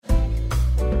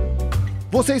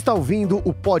Você está ouvindo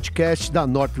o podcast da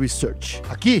North Research.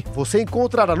 Aqui você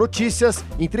encontrará notícias,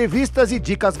 entrevistas e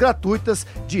dicas gratuitas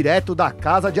direto da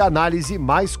casa de análise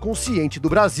mais consciente do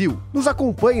Brasil. Nos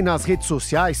acompanhe nas redes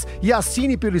sociais e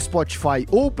assine pelo Spotify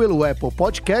ou pelo Apple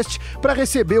Podcast para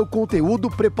receber o conteúdo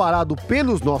preparado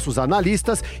pelos nossos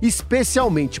analistas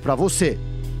especialmente para você.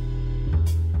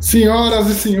 Senhoras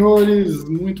e senhores,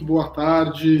 muito boa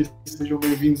tarde. Sejam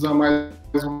bem-vindos a mais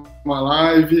uma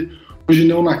live. Hoje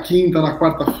não na quinta, na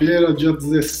quarta-feira, dia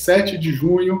 17 de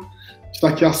junho. Está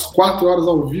aqui às 4 horas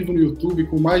ao vivo no YouTube,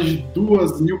 com mais de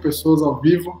 2.000 pessoas ao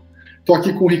vivo. Estou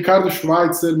aqui com o Ricardo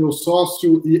Schweitzer, meu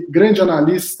sócio e grande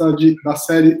analista da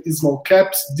série Small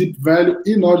Caps, Deep Value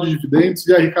e Nord Dividendos.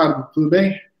 E aí, Ricardo, tudo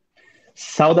bem?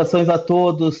 Saudações a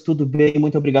todos, tudo bem?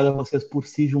 Muito obrigado a vocês por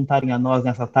se juntarem a nós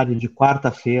nessa tarde de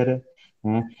quarta-feira.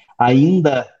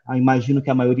 Ainda imagino que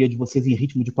a maioria de vocês em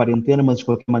ritmo de quarentena, mas de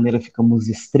qualquer maneira ficamos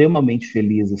extremamente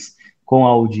felizes com a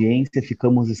audiência,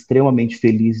 ficamos extremamente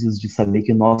felizes de saber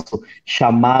que nosso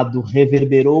chamado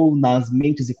reverberou nas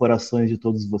mentes e corações de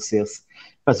todos vocês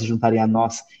para se juntarem a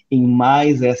nós em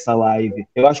mais essa live.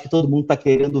 Eu acho que todo mundo está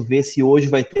querendo ver se hoje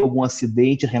vai ter algum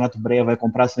acidente, Renato Breia vai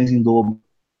comprar ações em dobro.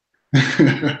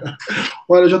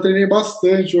 Olha, eu já treinei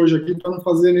bastante hoje aqui para não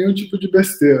fazer nenhum tipo de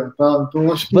besteira, tá? Então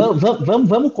acho que...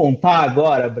 Vamos contar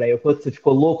agora, Breia, quando você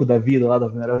ficou louco da vida lá da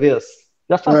primeira vez?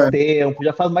 Já faz tempo,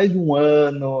 já faz mais de um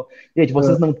ano. Gente,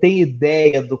 vocês não têm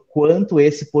ideia do quanto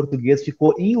esse português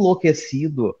ficou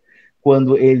enlouquecido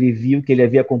quando ele viu que ele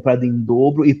havia comprado em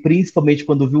dobro e principalmente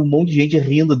quando viu um monte de gente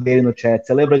rindo dele no chat.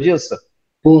 Você lembra disso?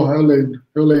 Porra, eu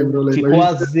lembro. Ficou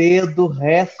azedo o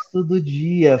resto do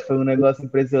dia, foi um negócio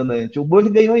impressionante. O Boi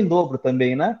ganhou em dobro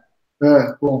também, né?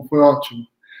 Bom, foi ótimo.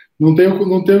 Não tenho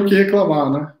o que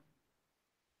reclamar, né?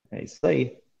 É isso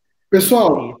aí.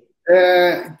 Pessoal,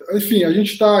 enfim, a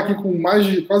gente está aqui com mais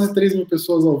de quase 3.000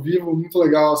 pessoas ao vivo, muito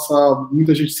legal,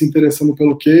 muita gente se interessando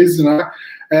pelo case, né?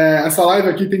 Essa live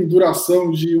aqui tem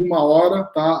duração de 1 hora,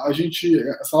 tá?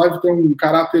 Essa live tem um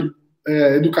caráter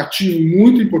educativo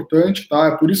muito importante, tá?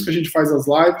 É por isso que a gente faz as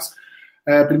lives.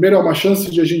 Primeiro é uma chance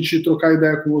de a gente trocar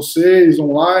ideia com vocês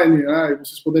online, né? E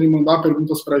vocês poderem mandar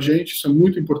perguntas para a gente, isso é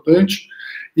muito importante.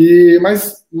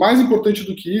 Mas mais importante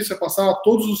do que isso é passar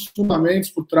todos os fundamentos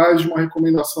por trás de uma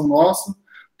recomendação nossa,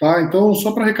 tá? Então,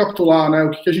 só para recapitular, né, o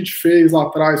que a gente fez lá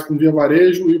atrás com Via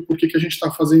Varejo e por que a gente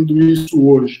está fazendo isso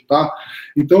hoje, tá?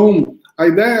 Então, a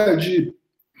ideia de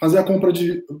fazer a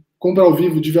compra ao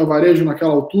vivo de Via Varejo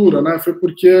naquela altura, né, foi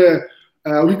porque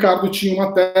o Ricardo tinha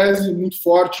uma tese muito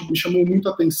forte, me chamou muita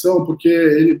atenção, porque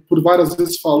ele por várias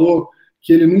vezes falou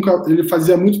que ele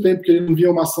fazia muito tempo que ele não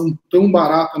via uma ação tão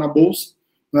barata na bolsa,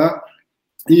 né?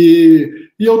 E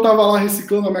eu estava lá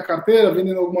reciclando a minha carteira,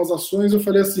 vendendo algumas ações, eu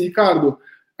falei assim, Ricardo,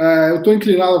 eu estou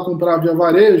inclinado a comprar Via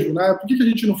Varejo, né? Por que a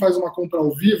gente não faz uma compra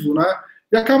ao vivo, né?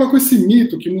 E acaba com esse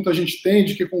mito que muita gente tem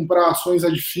de que comprar ações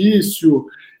é difícil.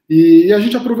 E a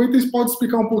gente aproveita e pode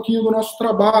explicar um pouquinho do nosso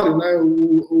trabalho, né?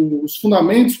 Os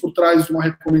fundamentos por trás de uma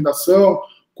recomendação,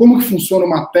 como que funciona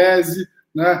uma tese,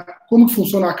 né? Como que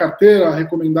funciona a carteira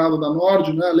recomendada da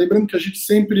Nord, né? Lembrando que a gente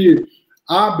sempre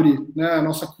abre, né, a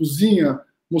nossa cozinha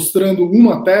mostrando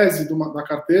uma tese da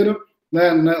carteira,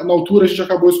 né? Na altura a gente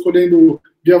acabou escolhendo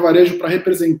Via Varejo para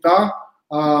representar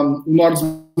o Nord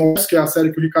Small, que é a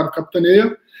série que o Ricardo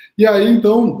capitaneia. E aí,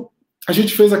 então, a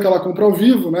gente fez aquela compra ao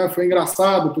vivo, né? Foi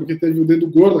engraçado, porque teve o dedo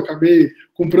gordo, acabei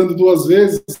comprando 2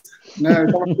 vezes, né?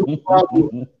 Estava preocupado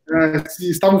se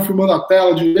estavam filmando a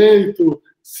tela direito,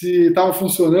 se estava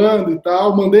funcionando e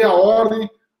tal. Mandei a ordem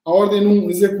não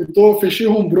executou, fechei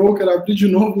o home broker, abri de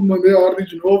novo, mandei a ordem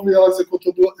de novo e ela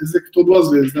executou 2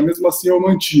 vezes, né? Mesmo assim eu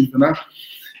mantive, né?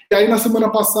 E aí na semana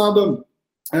passada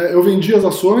eu vendi as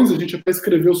ações, a gente até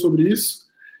escreveu sobre isso,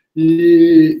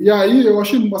 e aí eu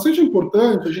achei bastante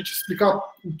importante a gente explicar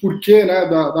o porquê, né,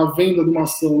 da venda de uma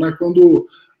ação, né? Quando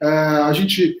a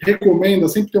gente recomenda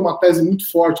sempre ter uma tese muito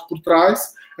forte por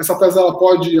trás. Essa tese ela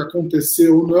pode acontecer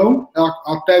ou não.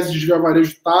 A tese de Via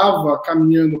Varejo estava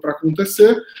caminhando para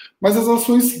acontecer, mas as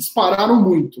ações dispararam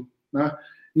muito, né?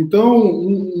 Então,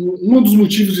 um dos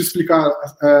motivos de explicar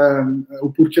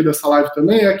o porquê dessa live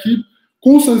também é que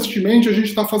constantemente a gente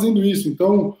está fazendo isso.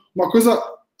 Então, uma coisa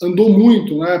andou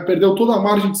muito, né? Perdeu toda a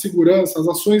margem de segurança, as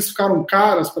ações ficaram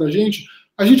caras para a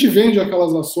gente vende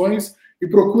aquelas ações e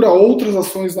procura outras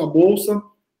ações na bolsa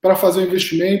para fazer o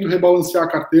investimento, rebalancear a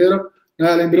carteira,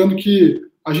 né? Lembrando que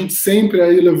a gente sempre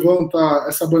aí levanta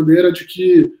essa bandeira de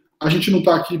que a gente não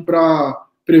está aqui para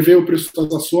prever o preço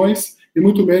das ações e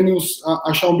muito menos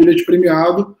achar um bilhete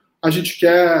premiado. A gente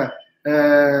quer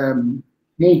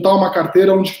montar uma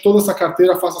carteira onde toda essa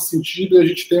carteira faça sentido e a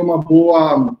gente tenha uma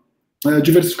boa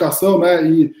diversificação, né?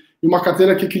 e uma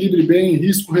carteira que equilibre bem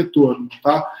risco-retorno,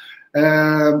 tá?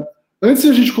 Antes de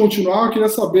a gente continuar, eu queria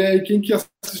saber aí quem que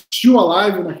assistiu a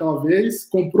live naquela vez,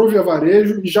 comprou via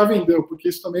varejo e já vendeu, porque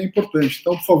isso também é importante.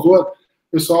 Então, por favor,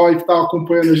 pessoal aí que está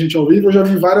acompanhando a gente ao vivo, eu já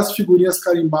vi várias figurinhas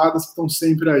carimbadas que estão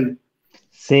sempre aí.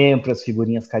 Sempre as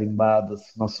figurinhas carimbadas,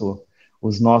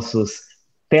 os nossos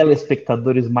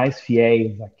telespectadores mais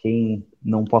fiéis, a quem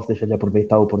não posso deixar de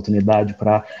aproveitar a oportunidade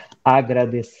para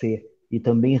agradecer e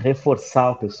também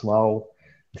reforçar o pessoal,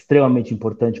 extremamente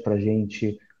importante para a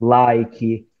gente,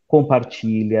 like,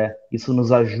 compartilha, isso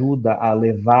nos ajuda a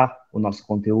levar o nosso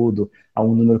conteúdo a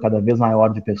um número cada vez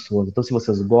maior de pessoas. Então, se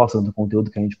vocês gostam do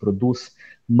conteúdo que a gente produz,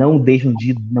 não deixem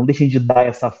de dar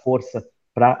essa força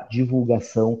para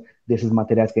divulgação desses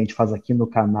materiais que a gente faz aqui no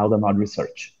canal da Nord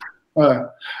Research.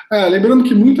 Lembrando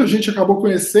que muita gente acabou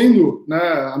conhecendo, né,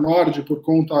 a Nord por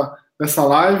conta dessa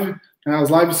live. As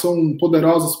lives são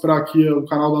poderosas para que o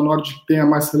canal da Nord tenha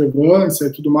mais relevância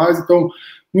e tudo mais. Então,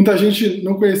 muita gente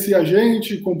não conhecia a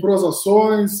gente, comprou as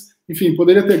ações, enfim,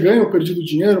 poderia ter ganho ou perdido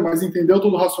dinheiro, mas entendeu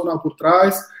todo o racional por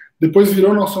trás. Depois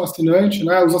virou nosso assinante,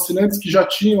 né? Os assinantes que já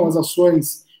tinham as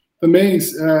ações também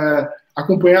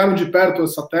acompanharam de perto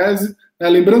essa tese.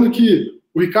 Lembrando que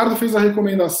o Ricardo fez a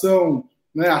recomendação,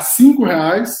 né, a R$5,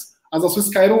 as ações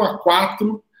caíram a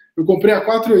 4, eu comprei a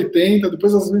 4,80,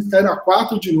 depois as ações caíram a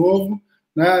 4 de novo,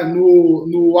 né,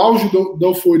 no auge da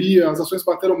euforia, as ações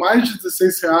bateram mais de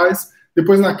R$16,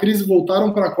 depois na crise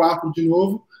voltaram para 4 de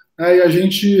novo, né, e a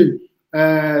gente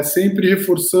sempre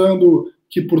reforçando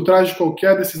que por trás de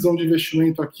qualquer decisão de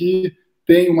investimento aqui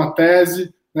tem uma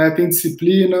tese, né, tem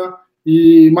disciplina,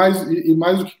 e mais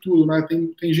do que tudo, né,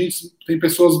 tem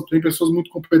pessoas muito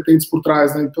competentes por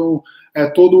trás, né, então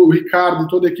todo o Ricardo e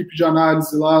toda a equipe de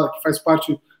análise lá, que faz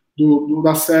parte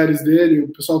das séries dele, o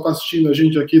pessoal está assistindo a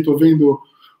gente aqui, estou vendo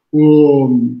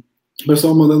o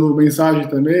pessoal mandando mensagem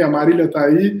também, a Marília está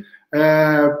aí,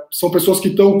 são pessoas que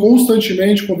estão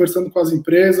constantemente conversando com as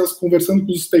empresas, conversando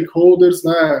com os stakeholders,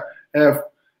 né,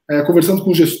 conversando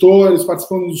com gestores,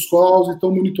 participando dos calls e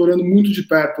estão monitorando muito de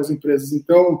perto as empresas.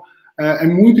 Então, é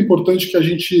muito importante que a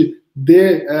gente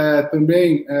dê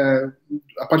também,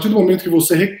 a partir do momento que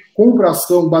você compra a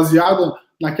ação baseada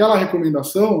naquela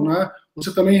recomendação, né,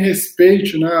 você também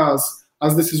respeite, né,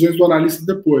 as decisões do analista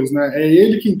depois. Né, é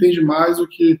ele que entende mais do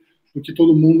que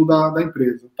todo mundo da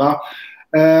empresa. Tá?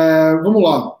 Vamos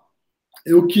lá.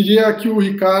 Eu queria que o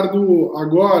Ricardo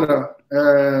agora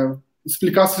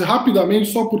explicasse rapidamente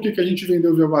só por que a gente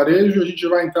vendeu via varejo. A gente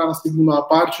vai entrar na segunda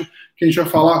parte, que a gente vai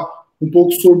falar um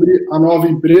pouco sobre a nova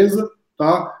empresa,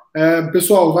 tá?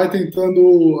 Pessoal, vai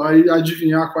tentando aí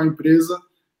adivinhar qual a empresa,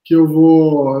 que eu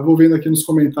vou vendo aqui nos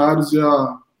comentários.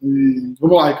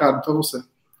 Vamos lá, Ricardo, então você.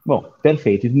 Bom,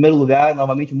 perfeito. Em primeiro lugar,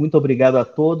 novamente, muito obrigado a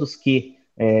todos que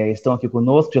estão aqui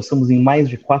conosco. Já estamos em mais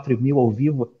de 4.000 ao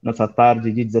vivo nessa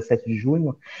tarde de 17 de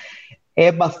junho.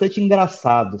 É bastante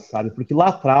engraçado, sabe? Porque lá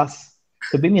atrás,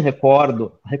 se eu bem me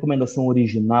recordo, a recomendação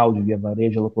original de Via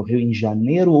Varejo ela ocorreu em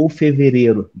janeiro ou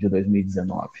fevereiro de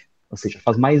 2019, ou seja,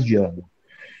 faz mais de ano.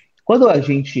 Quando a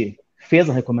gente fez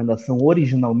a recomendação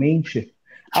originalmente,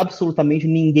 absolutamente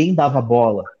ninguém dava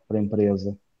bola para a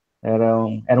empresa.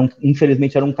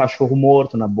 Infelizmente, era um cachorro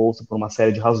morto na bolsa por uma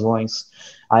série de razões.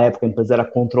 À época, a empresa era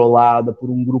controlada por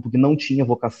um grupo que não tinha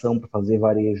vocação para fazer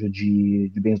varejo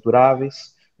de bens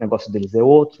duráveis. O negócio deles é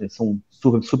outro,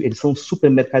 eles são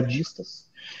supermercadistas.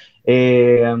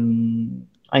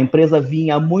 A empresa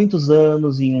vinha há muitos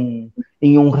anos em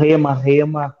um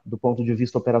rema-rema do ponto de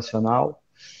vista operacional,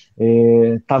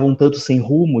 estava um tanto sem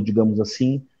rumo, digamos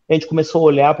assim. A gente começou a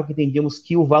olhar porque entendíamos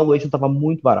que o valuation estava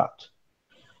muito barato.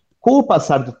 Com o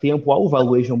passar do tempo, ao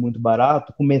valuation muito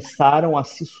barato, começaram a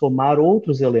se somar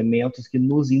outros elementos que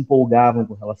nos empolgavam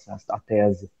com relação à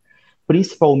tese.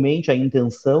 Principalmente a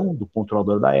intenção do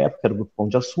controlador da época, era o Grupo Pão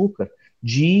de Açúcar,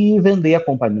 de vender a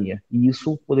companhia. E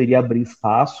isso poderia abrir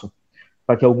espaço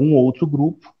para que algum outro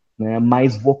grupo, né,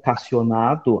 mais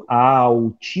vocacionado ao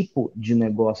tipo de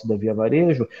negócio da Via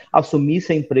Varejo,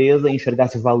 assumisse a empresa,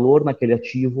 enxergasse valor naquele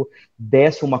ativo,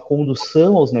 desse uma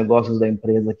condução aos negócios da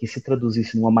empresa que se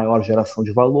traduzisse numa maior geração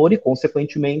de valor e,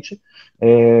 consequentemente,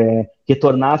 que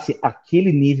tornasse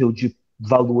aquele nível de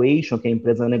valuation que a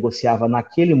empresa negociava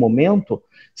naquele momento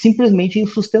simplesmente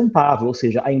insustentável, ou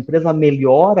seja, a empresa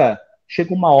melhora,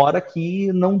 chega uma hora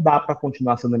que não dá para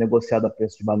continuar sendo negociada a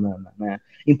preço de banana, né?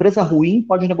 Empresa ruim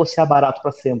pode negociar barato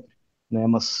para sempre, né?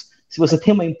 Mas se você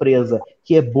tem uma empresa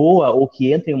que é boa ou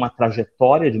que entra em uma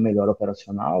trajetória de melhora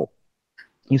operacional,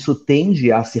 isso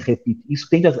tende a se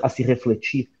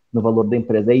refletir no valor da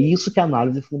empresa. É isso que a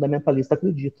análise fundamentalista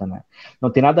acredita, né?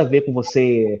 Não tem nada a ver com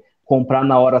você comprar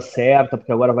na hora certa,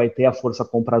 porque agora vai ter a força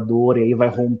compradora, e aí vai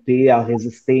romper a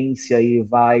resistência e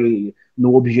vai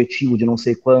no objetivo de não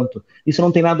sei quanto. Isso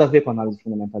não tem nada a ver com análise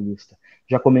fundamentalista.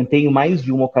 Já comentei em mais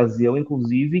de uma ocasião,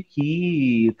 inclusive,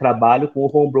 que trabalho com o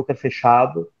home broker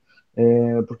fechado,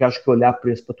 porque acho que olhar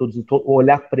preço todos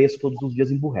os dias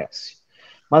emburrece.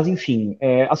 Mas, enfim,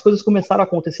 as coisas começaram a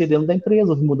acontecer dentro da empresa,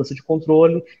 houve mudança de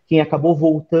controle. Quem acabou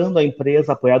voltando à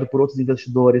empresa, apoiado por outros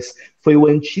investidores, foi o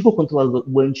antigo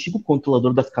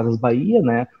controlador das Casas Bahia,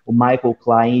 né, o Michael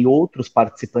Klein e outros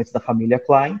participantes da família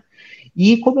Klein.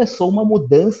 E começou uma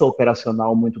mudança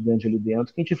operacional muito grande ali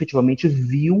dentro, que a gente efetivamente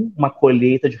viu uma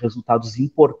colheita de resultados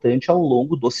importante ao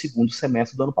longo do segundo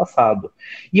semestre do ano passado.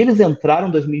 E eles entraram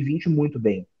em 2020 muito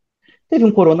bem. Teve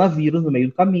um coronavírus no meio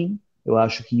do caminho, eu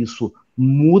acho que isso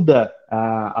muda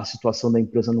a situação da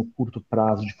empresa no curto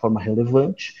prazo de forma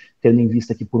relevante, tendo em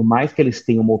vista que por mais que eles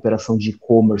tenham uma operação de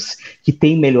e-commerce que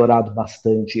tem melhorado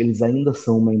bastante, eles ainda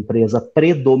são uma empresa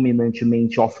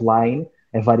predominantemente offline,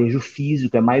 é varejo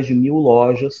físico, é mais de 1.000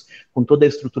 lojas, com toda a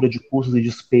estrutura de custos e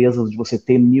despesas de você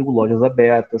ter 1.000 lojas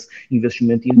abertas,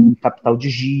 investimento em capital de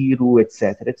giro,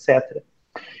 etc, etc.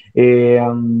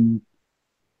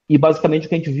 E basicamente o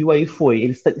que a gente viu aí foi,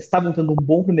 eles estavam tendo um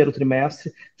bom primeiro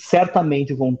trimestre,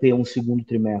 certamente vão ter um segundo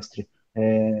trimestre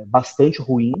bastante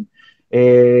ruim,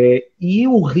 e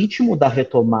o ritmo da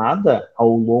retomada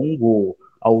ao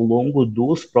longo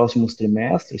dos próximos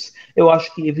trimestres, eu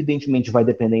acho que evidentemente vai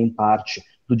depender em parte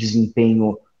do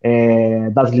desempenho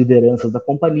das lideranças da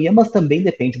companhia, mas também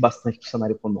depende bastante do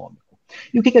cenário econômico.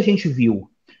 E o que a gente viu?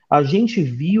 A gente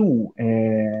viu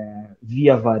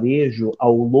via varejo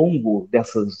ao longo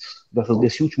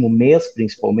desse último mês,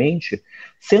 principalmente,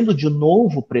 sendo de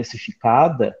novo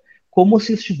precificada como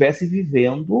se estivesse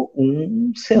vivendo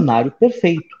um cenário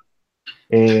perfeito.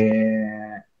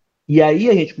 E aí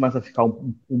a gente começa a ficar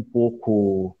um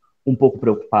pouco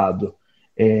preocupado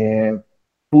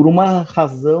por uma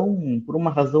razão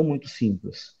muito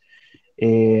simples.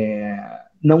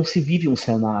 Não se vive um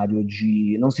cenário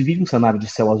de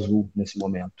céu azul nesse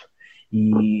momento.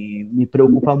 E me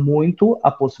preocupa muito a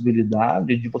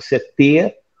possibilidade de você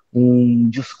ter um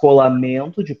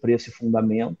descolamento de preço e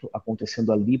fundamento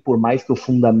acontecendo ali, por mais que o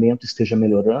fundamento esteja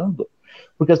melhorando,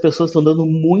 porque as pessoas estão dando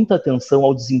muita atenção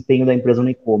ao desempenho da empresa no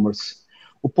e-commerce.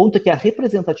 O ponto é que a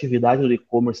representatividade do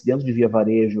e-commerce dentro de Via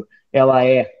Varejo, ela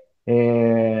é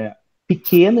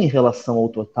pequena em relação ao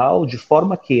total, de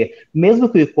forma que, mesmo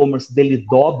que o e-commerce dele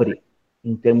dobre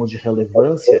em termos de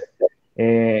relevância,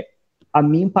 a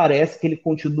mim parece que ele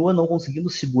continua não conseguindo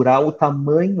segurar o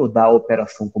tamanho da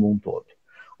operação como um todo.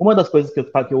 Uma das coisas que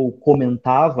eu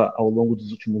comentava ao longo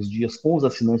dos últimos dias com os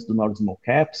assinantes do Nord Small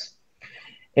Caps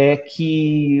é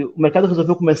que o mercado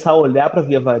resolveu começar a olhar para a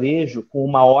Via Varejo com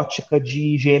uma ótica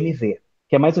de GMV,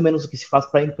 que é mais ou menos o que se faz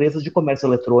para empresas de comércio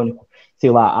eletrônico, sei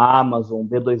lá, Amazon,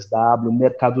 B2W,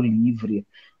 Mercado Livre.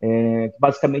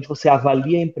 Basicamente, você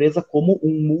avalia a empresa como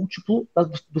um múltiplo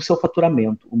do seu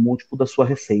faturamento, um múltiplo da sua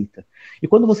receita. E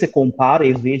quando você compara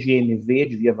EV/GMV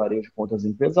de Via Varejo com outras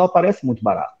empresas, ela parece muito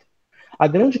barata. A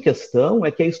grande questão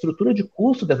é que a estrutura de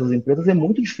custo dessas empresas é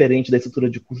muito diferente da estrutura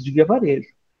de custo de Via Varejo.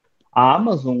 A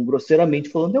Amazon, grosseiramente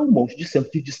falando, é um monte de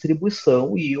centro de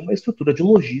distribuição e uma estrutura de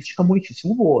logística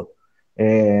muitíssimo boa.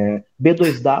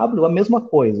 B2W, a mesma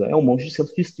coisa, é um monte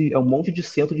de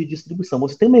centro de distribuição.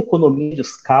 Você tem uma economia de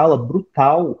escala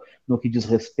brutal no que diz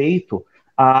respeito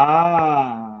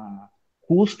a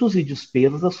custos e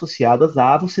despesas associadas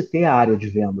a você ter a área de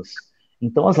vendas.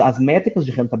 Então, as métricas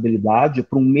de rentabilidade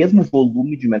para um mesmo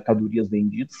volume de mercadorias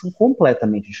vendidas são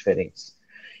completamente diferentes.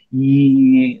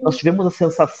 E nós tivemos a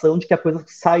sensação de que a coisa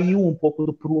saiu um pouco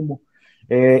do prumo.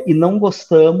 E não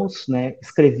gostamos, né,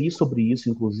 escrevi sobre isso,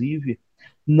 inclusive,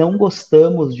 não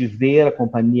gostamos de ver a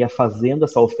companhia fazendo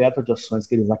essa oferta de ações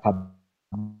que eles acabam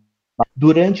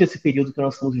durante esse período que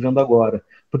nós estamos vivendo agora.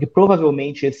 Porque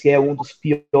provavelmente esse é um dos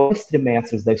piores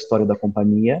trimestres da história da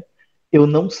companhia. Eu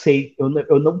não sei,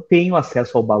 eu não tenho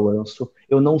acesso ao balanço,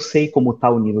 eu não sei como está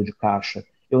o nível de caixa,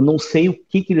 eu não sei o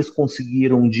que eles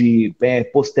conseguiram de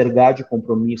postergar de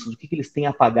compromissos, o que eles têm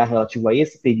a pagar relativo a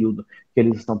esse período que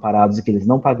eles estão parados e que eles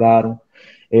não pagaram.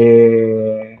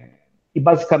 E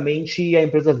basicamente a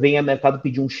empresa vem ao mercado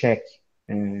pedir um cheque.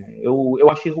 Eu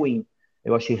achei ruim,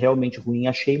 eu achei realmente ruim,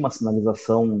 achei uma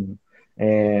sinalização.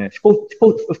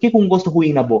 Eu fiquei com um gosto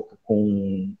ruim na boca,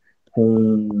 com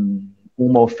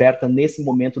uma oferta nesse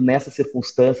momento, nessas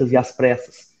circunstâncias e às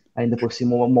pressas, ainda por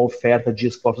cima uma oferta de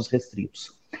esforços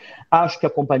restritos. Acho que a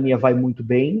companhia vai muito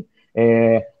bem.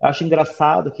 Acho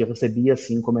engraçado que eu recebi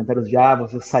assim, comentários de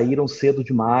vocês saíram cedo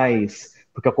demais,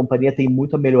 porque a companhia tem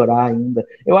muito a melhorar ainda.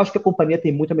 Eu acho que a companhia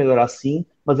tem muito a melhorar sim,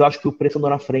 mas eu acho que o preço andou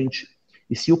na frente.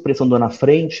 E se o preço andou na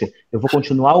frente, eu vou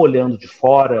continuar olhando de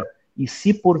fora, e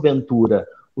se porventura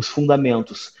os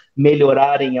fundamentos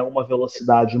melhorarem a uma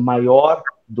velocidade maior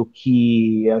do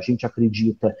que a gente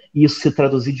acredita, e isso se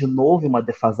traduzir de novo em uma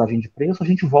defasagem de preço, a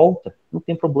gente volta, não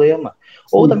tem problema.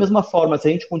 Sim. Ou da mesma forma, se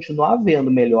a gente continuar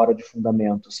vendo melhora de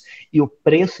fundamentos e o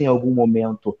preço em algum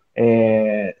momento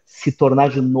se tornar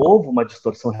de novo uma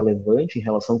distorção relevante em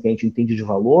relação ao que a gente entende de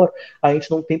valor, a gente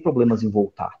não tem problemas em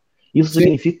voltar. Isso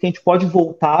significa que a gente pode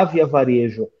voltar via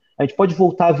varejo. A gente pode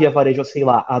voltar via varejo, sei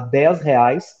lá, a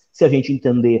R$10, se a gente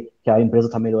entender que a empresa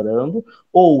está melhorando,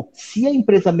 ou se a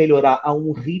empresa melhorar a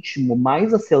um ritmo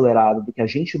mais acelerado do que a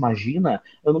gente imagina,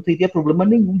 eu não teria problema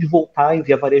nenhum de voltar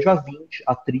via varejo a 20,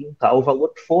 a 30, ao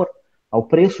valor que for, ao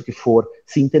preço que for,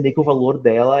 se entender que o valor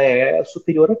dela é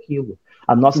superior àquilo.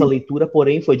 A nossa leitura,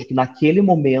 porém, foi de que naquele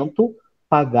momento,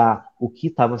 pagar o que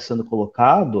estava sendo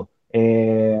colocado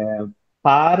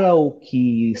para o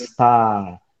que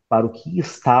está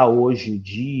hoje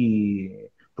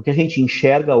porque a gente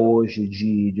enxerga hoje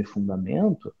de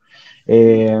fundamento,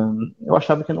 eu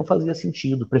achava que não fazia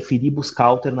sentido. Preferi buscar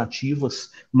alternativas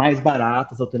mais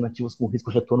baratas, alternativas com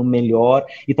risco-retorno melhor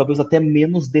e talvez até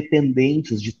menos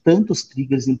dependentes de tantos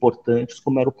triggers importantes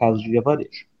como era o caso de Via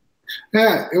Varejo.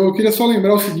 Eu queria só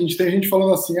lembrar o seguinte, tem gente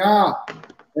falando assim,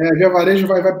 Via Varejo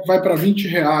vai para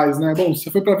R$20, né? Bom,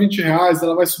 se foi para R$20,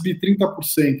 ela vai subir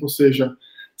 30%, ou seja,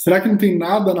 será que não tem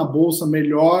nada na bolsa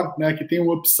melhor, né, que tem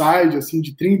um upside assim,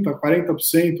 de 30%,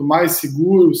 40%, mais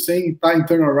seguro, sem estar em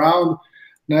turnaround,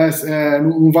 né,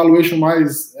 num valuation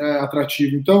mais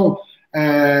atrativo? Então,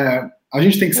 a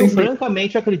gente tem que sempre... Eu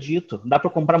francamente acredito. Dá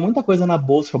para comprar muita coisa na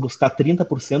bolsa para buscar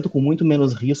 30% com muito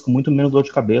menos risco, muito menos dor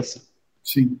de cabeça.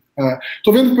 Sim.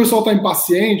 Tô vendo que o pessoal está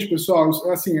impaciente, pessoal.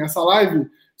 Assim, essa live,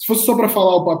 se fosse só para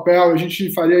falar o papel, a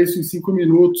gente faria isso em 5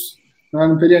 minutos, né?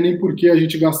 Não teria nem por que a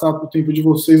gente gastar o tempo de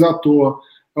vocês à toa.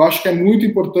 Eu acho que é muito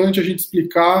importante a gente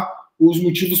explicar os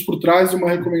motivos por trás de uma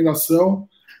recomendação,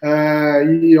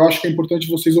 e eu acho que é importante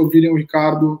vocês ouvirem o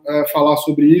Ricardo falar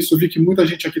sobre isso. Eu vi que muita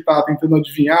gente aqui está tentando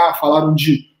adivinhar, falaram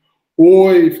de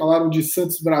Oi, falaram de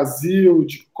Santos Brasil,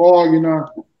 de Cogna,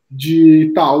 de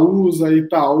Itaúsa,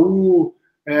 Itaú,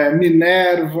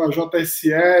 Minerva,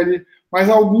 JSL, mas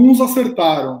alguns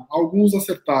acertaram,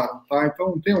 tá?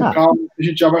 Então tenham calma, a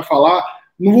gente já vai falar.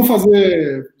 Não vou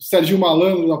fazer Serginho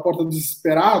Malandro da Porta dos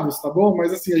Desesperados, tá bom?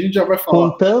 Mas assim, a gente já vai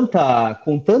falar.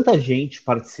 Com tanta gente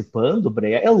participando,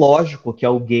 Breia, é lógico que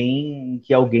alguém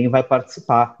vai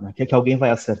participar, né? Que alguém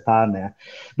vai acertar, né?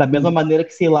 Da mesma maneira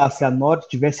que, sei lá, se a Nord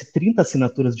tivesse 30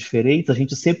 assinaturas diferentes, a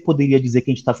gente sempre poderia dizer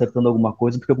que a gente está acertando alguma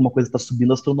coisa, porque alguma coisa está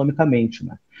subindo astronomicamente,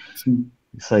 né? Sim.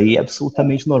 Isso aí é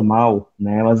absolutamente normal,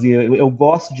 né? Mas eu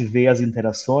gosto de ver as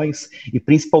interações e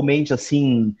principalmente,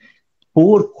 assim...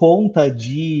 Por conta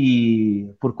de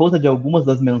algumas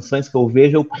das menções que eu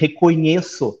vejo,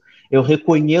 eu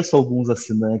reconheço alguns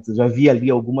assinantes. Eu já vi ali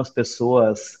algumas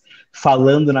pessoas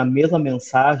falando na mesma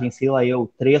mensagem, sei lá,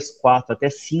 3, 4, até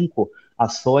 5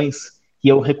 ações que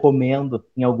eu recomendo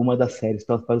em alguma das séries,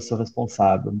 pelas quais eu sou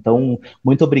responsável. Então,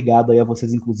 muito obrigado aí a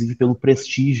vocês, inclusive, pelo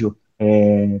prestígio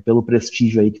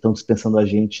aí que estão dispensando a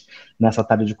gente nessa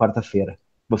tarde de quarta-feira.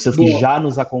 Vocês que já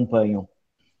nos acompanham.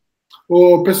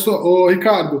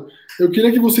 Ricardo, eu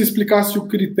queria que você explicasse o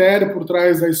critério por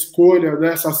trás da escolha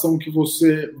dessa ação que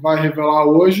você vai revelar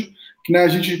hoje, que, né, a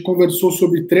gente conversou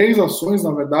sobre 3 ações,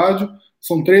 na verdade,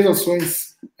 são 3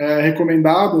 ações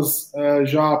recomendadas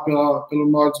já pelo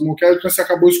Nord Small Cap, você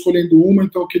acabou escolhendo uma,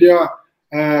 então eu queria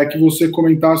que você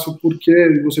comentasse o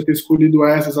porquê de você ter escolhido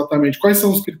essa exatamente. Quais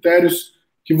são os critérios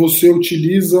que você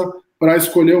utiliza para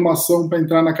escolher uma ação para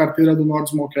entrar na carteira do Nord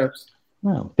Small Caps?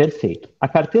 Não, perfeito. A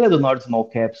carteira do Nord Small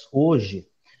Caps hoje,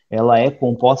 ela é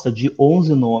composta de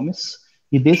 11 nomes,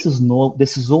 e desses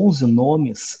 11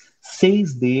 nomes,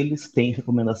 6 deles têm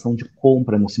recomendação de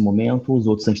compra nesse momento, os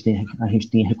outros a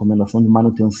gente tem recomendação de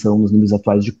manutenção nos níveis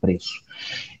atuais de preço.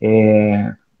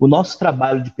 O nosso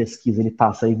trabalho de pesquisa, ele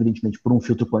passa, evidentemente, por um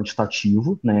filtro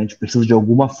quantitativo, né? A gente precisa, de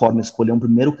alguma forma, escolher um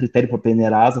primeiro critério para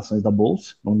peneirar as ações da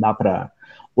Bolsa, não dá para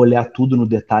olhar tudo no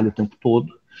detalhe o tempo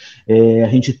todo. A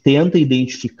gente tenta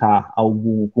identificar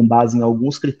com base em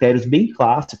alguns critérios bem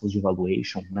clássicos de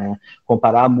valuation, né?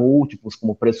 Comparar múltiplos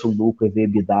como preço-lucro,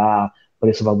 EV/EBITDA,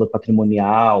 preço-valor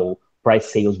patrimonial,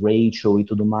 price-sales ratio e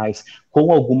tudo mais,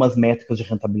 com algumas métricas de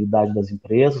rentabilidade das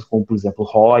empresas, como, por exemplo,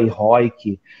 ROI,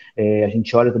 ROIC. A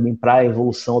gente olha também para a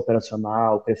evolução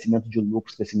operacional, crescimento de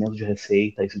lucros, crescimento de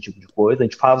receita, esse tipo de coisa. A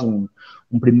gente faz um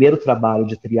primeiro trabalho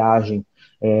de triagem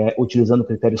utilizando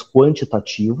critérios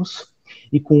quantitativos,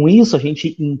 e com isso a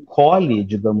gente encolhe,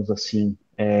 digamos assim,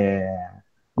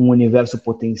 um universo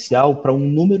potencial para um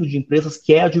número de empresas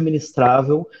que é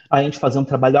administrável a gente fazer um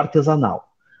trabalho artesanal.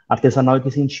 Artesanal em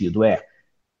que sentido?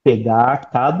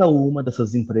 Pegar cada uma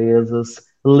dessas empresas,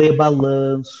 ler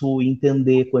balanço,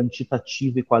 entender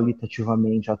quantitativa e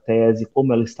qualitativamente a tese,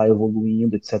 como ela está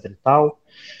evoluindo, etc. e tal,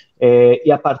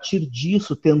 e a partir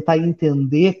disso tentar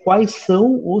entender quais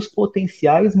são os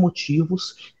potenciais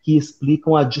motivos que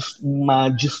explicam uma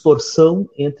distorção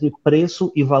entre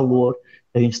preço e valor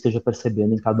que a gente esteja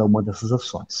percebendo em cada uma dessas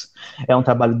ações. É um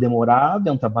trabalho demorado,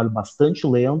 é um trabalho bastante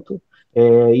lento,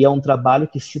 e é um trabalho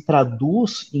que se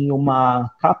traduz em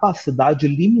uma capacidade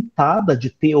limitada de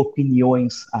ter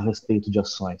opiniões a respeito de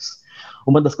ações.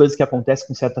 Uma das coisas que acontece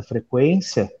com certa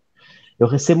frequência, eu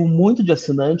recebo muito de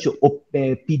assinante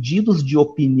pedidos de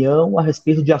opinião a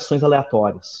respeito de ações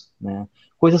aleatórias, né?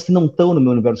 Coisas que não estão no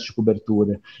meu universo de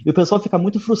cobertura. E o pessoal fica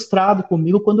muito frustrado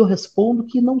comigo quando eu respondo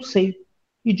que não sei.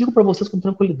 E digo para vocês com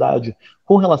tranquilidade,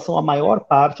 com relação à maior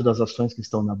parte das ações que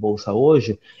estão na Bolsa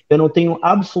hoje, eu não tenho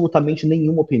absolutamente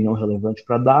nenhuma opinião relevante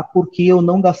para dar, porque eu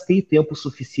não gastei tempo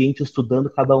suficiente estudando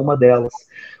cada uma delas.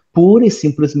 Pura e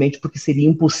simplesmente porque seria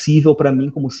impossível para mim,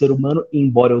 como ser humano,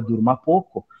 embora eu durma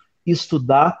pouco,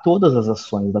 estudar todas as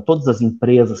ações, todas as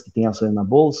empresas que têm ações na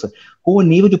Bolsa, com o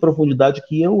nível de profundidade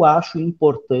que eu acho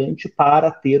importante para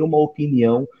ter uma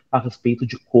opinião a respeito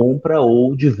de compra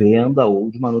ou de venda ou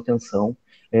de manutenção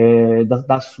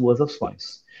das suas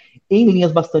ações. Em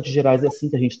linhas bastante gerais, é assim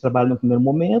que a gente trabalha no primeiro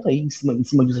momento, aí em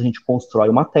cima disso a gente constrói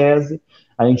uma tese,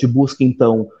 a gente busca,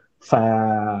 então,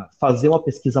 fazer uma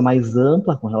pesquisa mais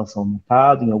ampla com relação ao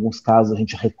mercado, em alguns casos a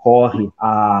gente recorre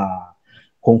a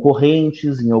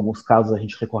concorrentes, em alguns casos a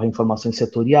gente recorre a informações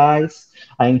setoriais,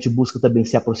 a gente busca também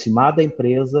se aproximar da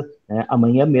empresa, né?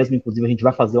 Amanhã mesmo, inclusive, a gente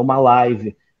vai fazer uma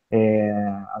live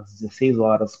às 16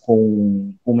 horas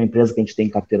com uma empresa que a gente tem em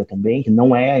carteira também, que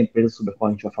não é a empresa sobre a qual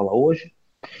a gente vai falar hoje.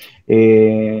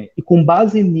 E com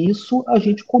base nisso, a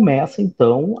gente começa,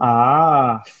 então,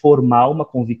 a formar uma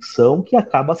convicção que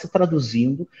acaba se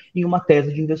traduzindo em uma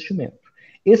tese de investimento.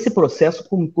 Esse processo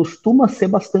costuma ser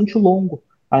bastante longo.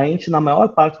 A gente, na maior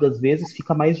parte das vezes,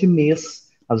 fica mais de mês,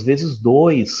 às vezes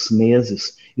 2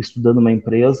 meses, estudando uma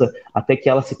empresa até que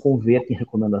ela se converta em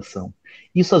recomendação.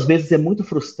 Isso, às vezes, é muito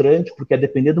frustrante, porque, a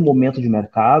depender do momento de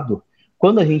mercado,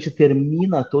 quando a gente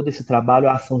termina todo esse trabalho,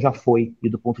 a ação já foi, e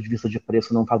do ponto de vista de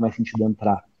preço não faz mais sentido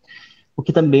entrar. O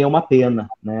que também é uma pena,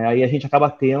 né? Aí a gente acaba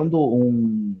tendo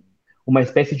uma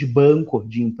espécie de banco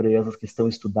de empresas que estão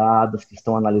estudadas, que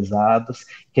estão analisadas,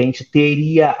 que a gente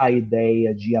teria a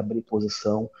ideia de abrir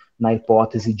posição na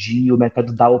hipótese de o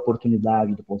mercado dar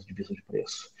oportunidade do ponto de vista de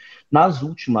preço.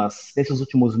 Nesses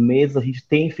últimos meses, a gente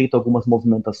tem feito algumas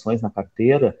movimentações na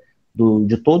carteira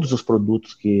de todos os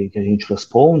produtos que a gente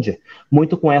responde,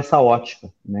 muito com essa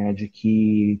ótica, né, de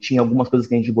que tinha algumas coisas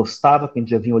que a gente gostava, que a gente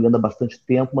já vinha olhando há bastante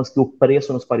tempo, mas que o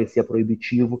preço nos parecia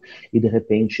proibitivo e, de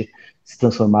repente, se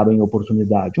transformaram em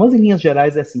oportunidade. Mas, em linhas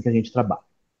gerais, é assim que a gente trabalha.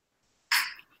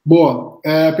 Boa.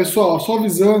 Pessoal, só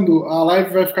avisando, a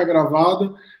live vai ficar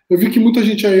gravada. Eu vi que muita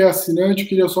gente aí é assinante, eu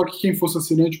queria só que quem fosse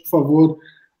assinante, por favor,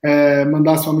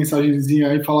 mandasse uma mensagenzinha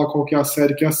aí e falar qual que é a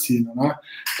série que assina, né?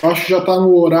 Eu acho que já está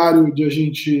no horário de a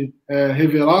gente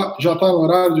revelar. Já está no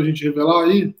horário de a gente revelar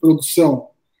aí, produção.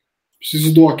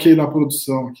 Preciso do ok da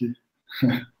produção aqui.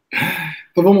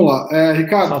 Então vamos lá.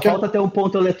 Ricardo. Só falta ter um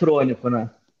ponto eletrônico,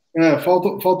 né?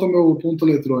 Falta o meu ponto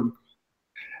eletrônico.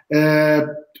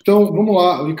 Então, vamos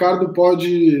lá. O Ricardo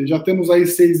já temos aí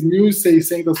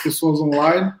 6.600 pessoas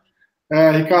online.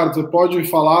 Ricardo, você pode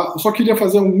falar. Eu só queria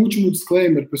fazer um último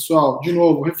disclaimer, pessoal, de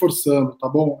novo, reforçando, tá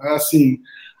bom?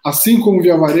 Assim como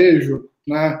Via Varejo,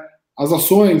 né, as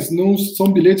ações não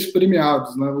são bilhetes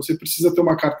premiados, né? Você precisa ter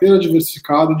uma carteira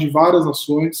diversificada de várias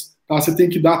ações, tá? Você tem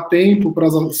que dar tempo para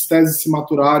as teses se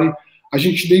maturarem. A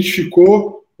gente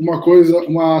identificou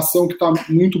uma ação que está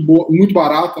muito boa, muito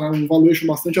barata, né, um valuation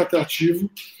bastante atrativo,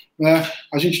 né?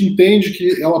 A gente entende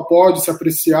que ela pode se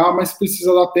apreciar, mas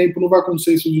precisa dar tempo, não vai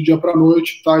acontecer isso do dia para a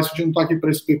noite, tá? Isso a gente não está aqui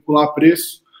para especular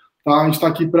preço, tá? A gente está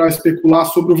aqui para especular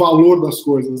sobre o valor das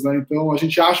coisas, né? Então, a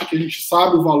gente acha que a gente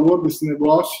sabe o valor desse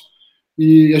negócio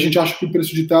e a gente acha que o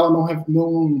preço de tela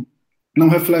não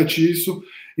reflete isso.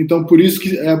 Então, por isso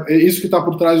que é isso que está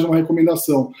por trás de uma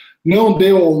recomendação. Não dê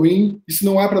all-in, isso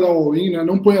não é para dar all-in, né?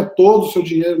 Não ponha todo o seu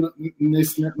dinheiro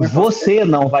nesse. Você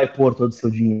não vai pôr todo o seu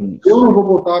dinheiro. Eu não vou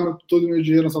botar todo o meu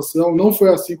dinheiro nessa ação, não foi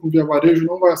assim com o Via Varejo,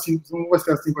 não vai ser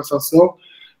assim com essa ação.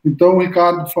 Então,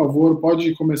 Ricardo, por favor,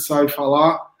 pode começar e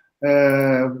falar,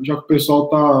 já que o pessoal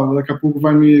daqui a pouco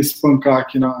vai me espancar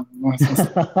aqui na ação.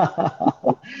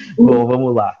 Bom,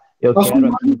 vamos lá. Eu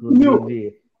quero aqui,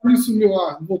 inclusive... Isso,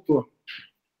 voltou.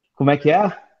 Como é que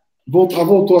é?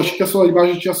 Voltou. Acho que a sua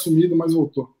imagem tinha sumido, mas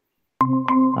voltou.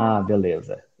 Ah,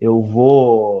 beleza. Eu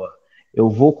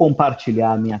vou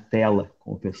compartilhar a minha tela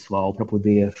com o pessoal para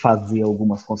poder fazer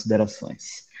algumas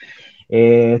considerações.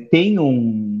 Tem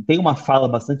uma fala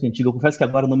bastante antiga, eu confesso que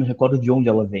agora eu não me recordo de onde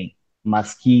ela vem,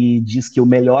 mas que diz que o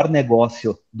melhor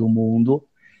negócio do mundo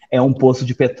é um poço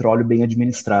de petróleo bem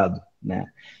administrado, né?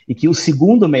 E que o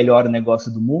segundo melhor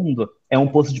negócio do mundo é um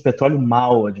poço de petróleo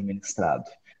mal administrado.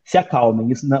 Se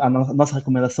acalmem, nossa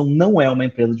recomendação não é uma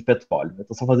empresa de petróleo, eu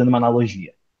estou só fazendo uma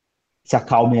analogia. Se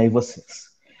acalmem aí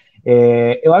vocês.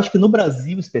 Eu acho que no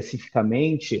Brasil,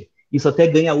 especificamente, isso até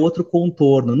ganha outro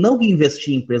contorno. Não que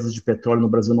investir em empresas de petróleo no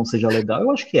Brasil não seja legal,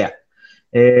 eu acho que é.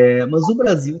 Mas o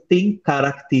Brasil tem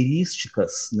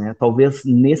características, né, talvez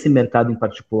nesse mercado em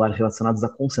particular, relacionadas à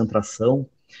concentração,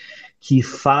 que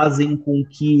fazem com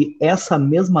que essa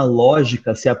mesma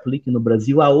lógica se aplique no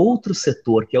Brasil a outro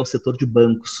setor, que é o setor de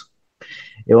bancos.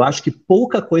 Eu acho que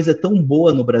pouca coisa é tão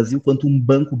boa no Brasil quanto um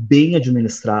banco bem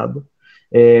administrado.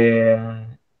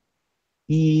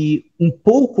 E um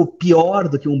pouco pior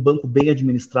do que um banco bem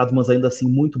administrado, mas ainda assim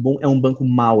muito bom, é um banco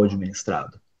mal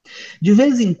administrado. De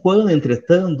vez em quando,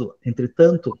 entretanto,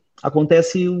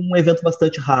 acontece um evento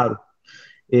bastante raro.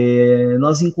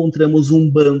 Nós encontramos um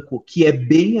banco que é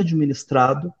bem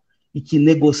administrado e que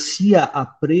negocia a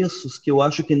preços que eu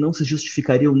acho que não se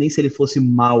justificariam nem se ele fosse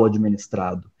mal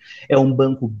administrado. É um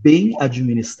banco bem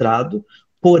administrado,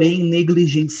 porém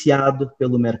negligenciado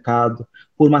pelo mercado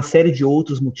por uma série de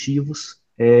outros motivos,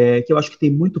 que eu acho que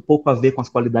tem muito pouco a ver com as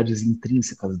qualidades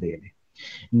intrínsecas dele.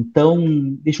 Então,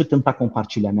 deixa eu tentar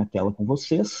compartilhar minha tela com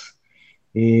vocês.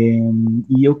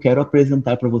 E eu quero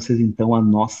apresentar para vocês, então, a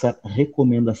nossa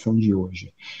recomendação de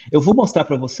hoje. Eu vou mostrar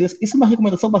para vocês, isso é uma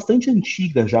recomendação bastante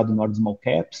antiga já do Nord Small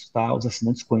Caps, tá? Os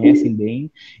assinantes conhecem bem.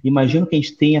 Imagino que a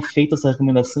gente tenha feito essa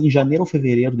recomendação em janeiro ou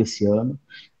fevereiro desse ano.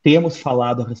 Temos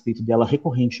falado a respeito dela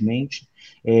recorrentemente.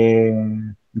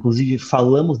 Inclusive,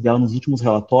 falamos dela nos últimos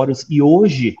relatórios. E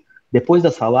hoje, depois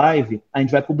dessa live, a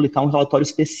gente vai publicar um relatório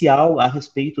especial a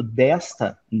respeito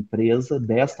desta empresa,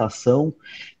 desta ação,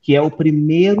 que é o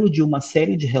primeiro de uma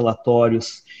série de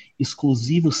relatórios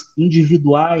exclusivos,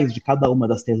 individuais de cada uma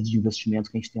das teses de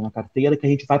investimento que a gente tem na carteira, que a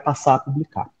gente vai passar a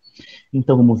publicar.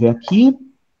 Então, vamos ver aqui.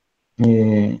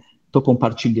 Estou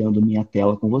compartilhando minha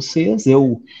tela com vocês.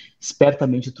 Eu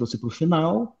espertamente trouxe para o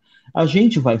final. A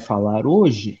gente vai falar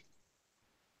hoje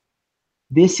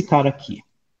desse cara aqui.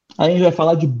 A gente vai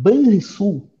falar de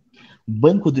Banrisul,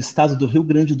 Banco do Estado do Rio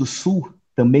Grande do Sul,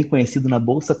 também conhecido na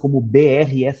Bolsa como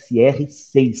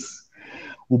BRSR6.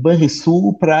 O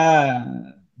Banrisul,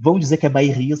 vamos dizer que é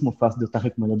bairrismo o fato de eu estar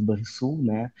recomendando o Banrisul,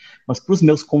 né? Mas para os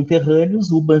meus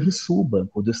conterrâneos, o Banrisul,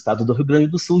 Banco do Estado do Rio Grande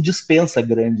do Sul, dispensa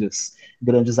grandes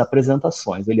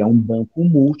apresentações. Ele é um banco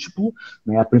múltiplo,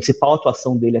 né? A principal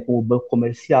atuação dele é como banco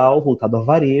comercial, voltado a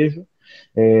varejo,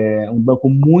 um banco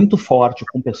muito forte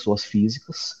com pessoas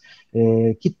físicas,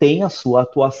 que tem a sua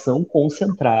atuação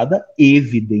concentrada,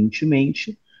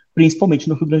 evidentemente, principalmente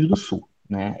no Rio Grande do Sul,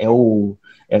 né? É um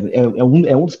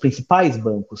dos principais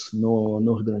bancos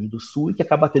no Rio Grande do Sul e que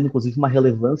acaba tendo, inclusive, uma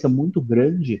relevância muito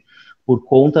grande por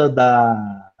conta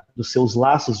dos seus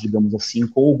laços, digamos assim,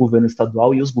 com o governo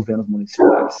estadual e os governos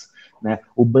municipais, né?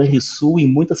 O Banrisul, em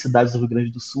muitas cidades do Rio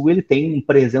Grande do Sul, ele tem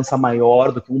presença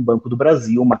maior do que um Banco do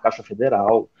Brasil, uma Caixa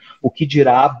Federal, o que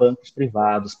dirá bancos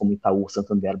privados como Itaú,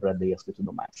 Santander, Bradesco e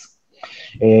tudo mais.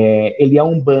 Ele é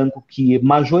um banco que,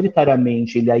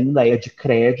 majoritariamente, ele ainda é de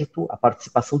crédito. A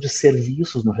participação de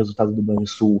serviços no resultado do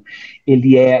Banrisul,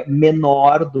 ele é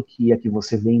menor do que a que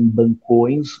você vê em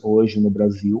bancões hoje no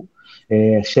Brasil.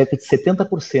 Cerca de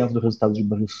 70% do resultado de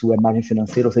Banrisul é margem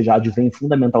financeira, ou seja, advém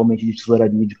fundamentalmente de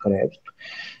tesouraria e de crédito.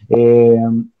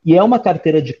 E é uma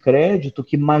carteira de crédito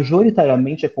que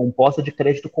majoritariamente é composta de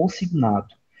crédito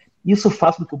consignado. Isso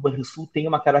faz com que o Banrisul tenha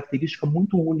uma característica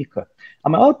muito única. A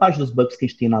maior parte dos bancos que a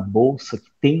gente tem na Bolsa,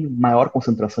 que tem maior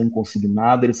concentração em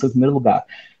consignado, eles são, em primeiro lugar,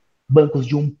 bancos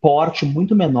de um porte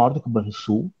muito menor do que o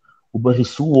Banrisul. O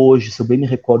Banrisul hoje, se eu bem me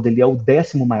recordo, ele é o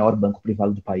 10º maior banco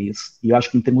privado do país. E eu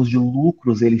acho que em termos de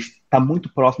lucros, ele está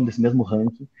muito próximo desse mesmo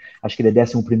ranking. Acho que ele é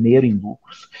 11º em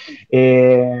lucros.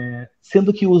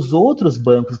 Sendo que os outros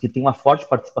bancos que têm uma forte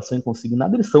participação em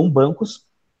consignado, eles são bancos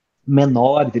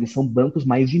menores, eles são bancos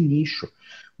mais de nicho.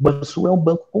 O Banrisul é um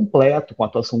banco completo, com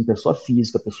atuação em pessoa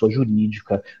física, pessoa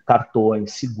jurídica,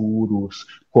 cartões, seguros,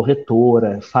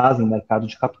 corretora, fazem mercado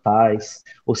de capitais,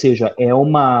 ou seja, é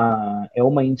uma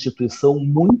instituição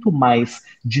muito mais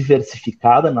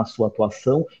diversificada na sua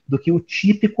atuação do que o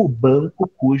típico banco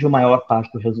cuja maior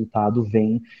parte do resultado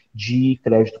vem de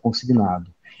crédito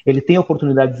consignado. Ele tem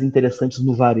oportunidades interessantes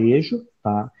no varejo,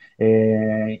 tá?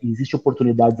 Existe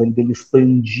oportunidades ali dele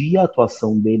expandir a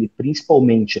atuação dele,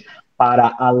 principalmente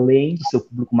para além do seu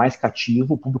público mais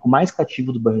cativo, o público mais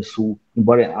cativo do Banrisul,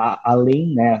 embora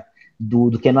além, né,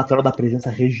 do que é natural da presença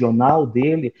regional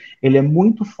dele, ele é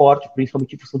muito forte,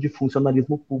 principalmente em função de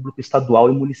funcionalismo público estadual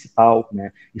e municipal,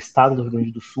 né? Estado do Rio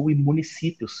Grande do Sul e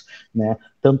municípios, né?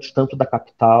 Tanto da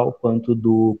capital quanto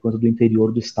do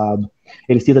interior do estado.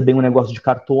 Eles têm também um negócio de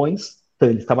cartões, então,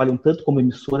 eles trabalham tanto como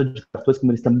emissora de cartões,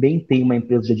 como eles também têm uma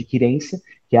empresa de adquirência,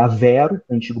 que é a Vero,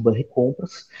 antigo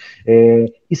Banricompras.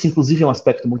 Isso, inclusive, é um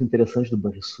aspecto muito interessante do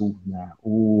Banrisul, né?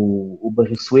 O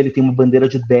Banrisul, ele tem uma bandeira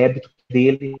de débito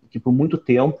dele, que por muito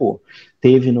tempo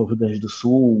teve no Rio Grande do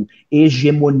Sul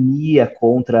hegemonia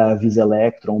contra a Visa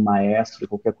Electron, Maestro e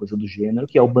qualquer coisa do gênero,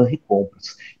 que é o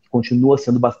Banricompras, que continua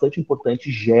sendo bastante importante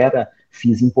e gera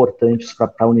FIIs importantes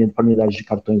para a unidade de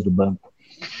cartões do banco.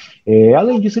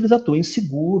 Além disso, eles atuam em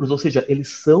seguros, ou seja, eles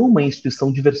são uma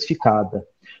instituição diversificada.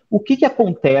 O que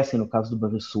acontece no caso do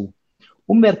Banrisul?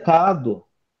 O mercado,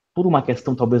 por uma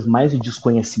questão talvez mais de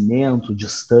desconhecimento,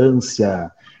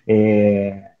 distância,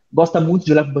 gosta muito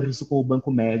de olhar para o Banrisul como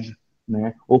banco médio,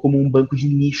 né? Ou como um banco de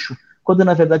nicho, quando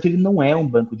na verdade ele não é um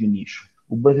banco de nicho.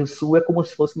 O Banrisul é como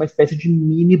se fosse uma espécie de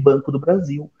mini banco do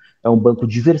Brasil. É um banco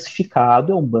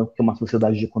diversificado, é um banco que é uma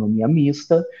sociedade de economia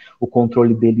mista, o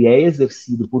controle dele é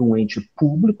exercido por um ente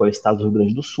público, é o Estado do Rio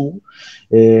Grande do Sul.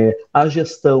 A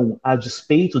gestão, a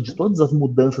despeito de todas as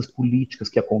mudanças políticas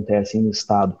que acontecem no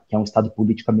Estado, que é um Estado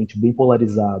politicamente bem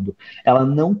polarizado, ela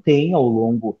não tem, ao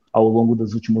longo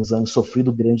dos últimos anos,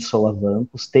 sofrido grandes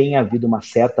solavancos, tem havido uma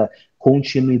certa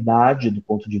continuidade do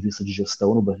ponto de vista de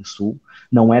gestão no Banrisul,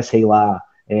 não é, sei lá,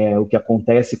 o que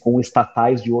acontece com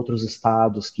estatais de outros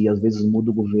estados, que às vezes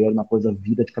muda o governo, a coisa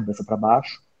vira de cabeça para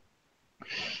baixo.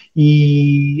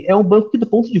 E é um banco que, do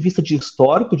ponto de vista de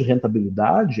histórico de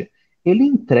rentabilidade, ele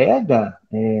entrega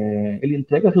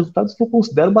resultados que eu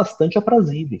considero bastante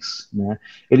aprazíveis, né?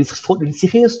 Eles se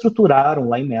reestruturaram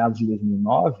lá em meados de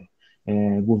 2009,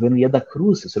 governo Ieda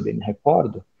Cruz, se eu bem me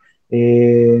recordo,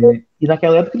 e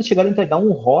naquela época eles chegaram a entregar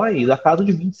um ROI da casa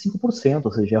de 25%,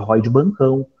 ou seja, é ROI de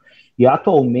bancão. E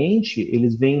atualmente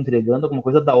eles vêm entregando alguma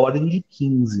coisa da ordem de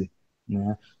 15%.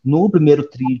 Né? No primeiro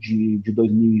TRI de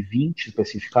 2020,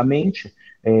 especificamente,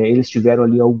 eles tiveram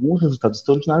ali alguns resultados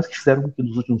extraordinários que fizeram com que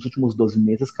nos últimos 12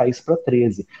 meses caísse para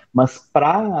 13%. Mas,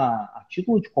 a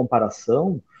título de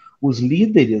comparação, os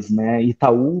líderes, né,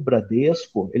 Itaú,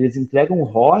 Bradesco, eles entregam um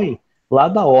ROI lá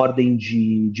da ordem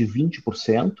de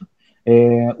 20%.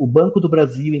 O Banco do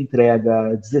Brasil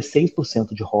entrega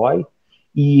 16% de ROI,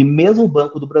 e mesmo o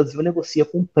Banco do Brasil negocia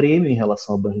com prêmio em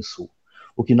relação ao Banrisul.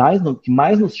 O que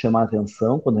mais nos chama a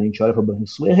atenção quando a gente olha para o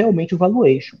Banrisul é realmente o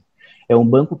valuation. É um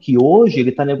banco que hoje ele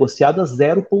está negociado a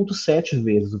 0,7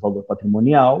 vezes o valor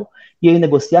patrimonial e ele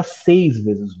negocia a 6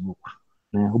 vezes o lucro.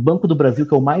 Né? O Banco do Brasil,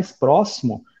 que é o mais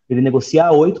próximo, ele negocia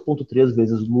a 8,3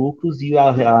 vezes lucros e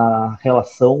a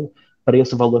relação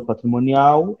preço-valor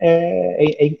patrimonial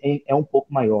é um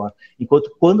pouco maior.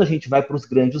 Enquanto quando a gente vai para os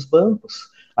grandes bancos,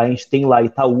 a gente tem lá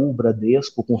Itaú,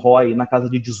 Bradesco, com ROI na casa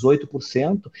de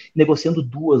 18%, negociando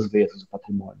 2 vezes o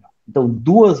patrimônio. Então,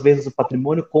 2 vezes o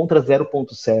patrimônio contra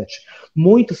 0,7.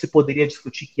 Muito se poderia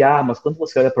discutir que, mas quando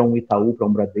você olha para um Itaú, para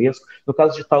um Bradesco, no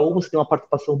caso de Itaú, você tem uma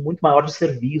participação muito maior de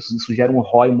serviços, isso gera um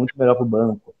ROI muito melhor para o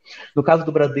banco. No caso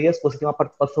do Bradesco, você tem uma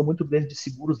participação muito grande de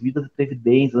seguros, vidas e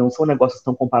previdências, não são negócios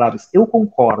tão comparáveis. Eu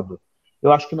concordo,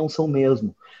 eu acho que não são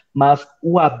mesmo, mas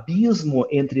o abismo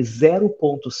entre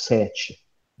 0,7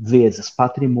 vezes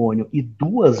patrimônio e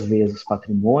 2 vezes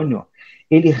patrimônio,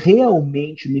 ele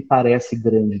realmente me parece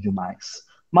grande demais.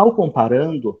 Mal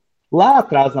comparando, lá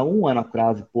atrás, há um ano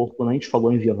atrás e pouco, quando a gente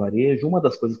falou em Via Varejo, uma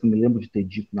das coisas que eu me lembro de ter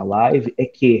dito na live é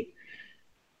que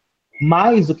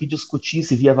mais do que discutir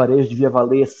se Via Varejo devia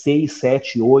valer 6,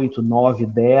 7, 8, 9,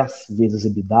 10 vezes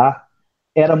EBITDA,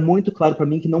 era muito claro para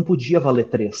mim que não podia valer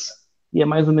 3. E é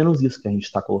mais ou menos isso que a gente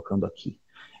está colocando aqui.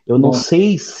 Eu não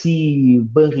sei se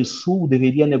Banrisul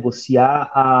deveria negociar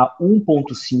a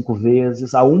 1,5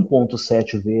 vezes, a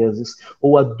 1,7 vezes,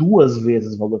 ou a 2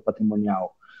 vezes o valor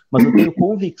patrimonial. Mas eu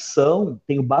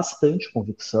tenho bastante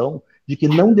convicção, de que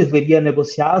não deveria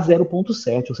negociar a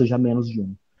 0,7, ou seja, menos de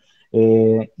 1.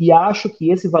 E acho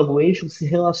que esse valuation se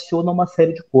relaciona a uma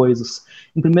série de coisas.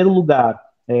 Em primeiro lugar,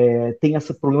 tem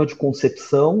esse problema de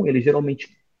concepção, ele geralmente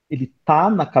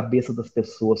está na cabeça das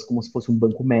pessoas como se fosse um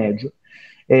banco médio.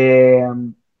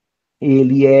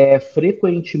 Ele é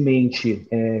frequentemente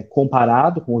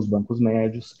comparado com os bancos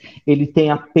médios, ele tem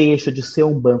a pecha de ser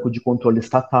um banco de controle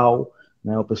estatal,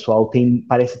 né? O pessoal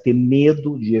parece ter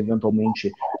medo de,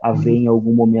 eventualmente, haver em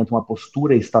algum momento uma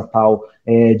postura estatal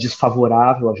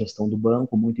desfavorável à gestão do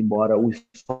banco, muito embora o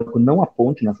histórico não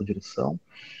aponte nessa direção.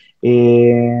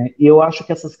 E eu acho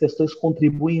que essas questões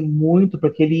contribuem muito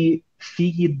para que ele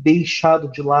fique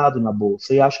deixado de lado na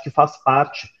Bolsa. E acho que faz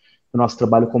parte do nosso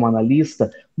trabalho como analista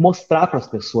mostrar para as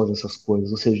pessoas essas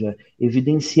coisas, ou seja,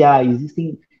 evidenciar,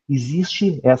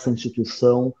 existe essa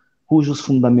instituição cujos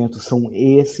fundamentos são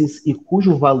esses e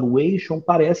cujo valuation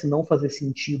parece não fazer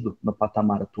sentido no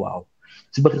patamar atual.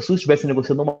 Se o Banrisul estivesse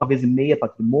negociando 1,5 vezes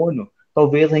patrimônio,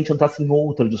 talvez a gente entrasse em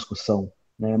outra discussão,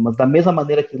 né? Mas da mesma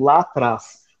maneira que lá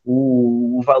atrás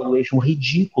o valuation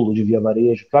ridículo de Via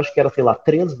Varejo, que eu acho que era, sei lá,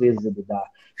 3 vezes EBITDA,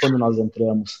 quando nós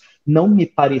entramos, não me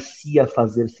parecia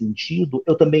fazer sentido,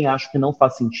 eu também acho que não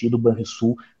faz sentido o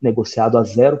Banrisul negociado a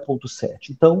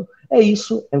 0,7. Então, é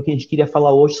isso, é o que a gente queria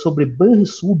falar hoje sobre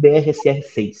Banrisul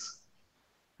BRSR6.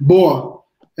 Boa.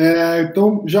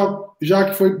 Então, já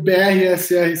que foi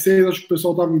BRSR6, acho que o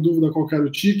pessoal estava em dúvida qual era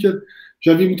o ticker.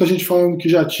 Já vi muita gente falando que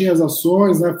já tinha as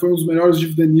ações, né? Foi um dos melhores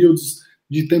dividend yields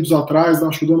de tempos atrás,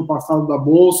 acho que do ano passado da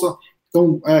Bolsa.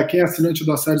 Então, quem é assinante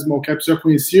da série Small Caps já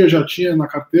conhecia, já tinha na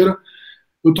carteira.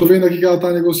 Eu estou vendo aqui que ela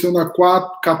está negociando a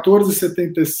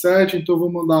 14,77, então eu vou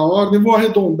mandar a ordem. Vou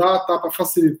arredondar, tá? Para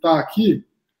facilitar aqui.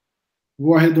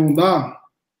 Vou arredondar.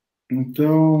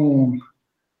 Então,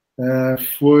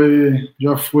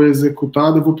 já foi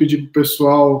executado. Eu vou pedir para o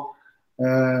pessoal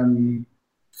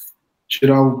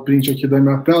tirar o print aqui da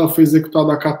minha tela. Foi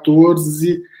executado a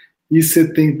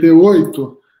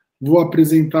 14,78. Vou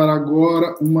apresentar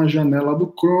agora uma janela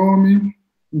do Chrome.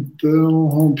 Então,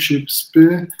 Home Chips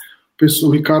P. O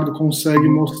Ricardo consegue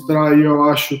mostrar aí, eu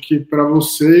acho que para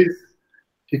vocês.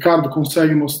 Ricardo,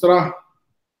 consegue mostrar?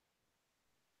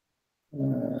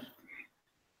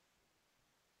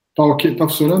 Tá ok? Tá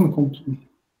funcionando?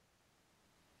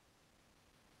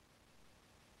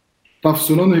 Tá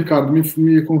funcionando, Ricardo?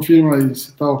 Me confirma aí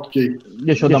se tá ok.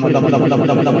 Deixa eu dar uma.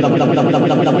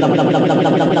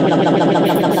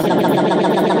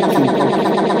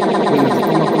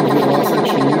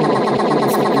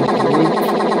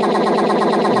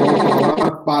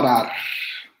 Parar.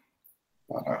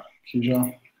 Aqui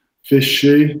já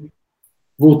fechei.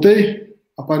 Voltei?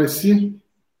 Apareci?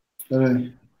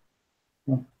 Peraí.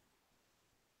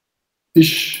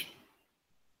 Ixi.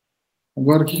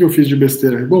 Agora o que eu fiz de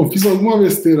besteira? Bom, fiz alguma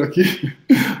besteira aqui.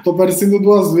 Tô aparecendo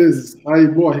 2 vezes. Aí,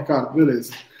 boa, Ricardo,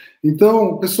 beleza.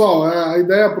 Então, pessoal, a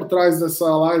ideia por trás dessa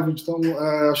live, então,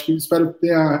 acho que espero que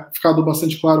tenha ficado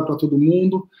bastante claro para todo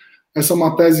mundo. Essa é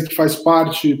uma tese que faz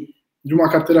parte de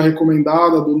uma carteira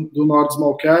recomendada do Nord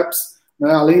Small Caps.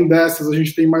 Né? Além dessas, a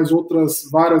gente tem mais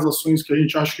várias ações que a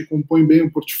gente acha que compõem bem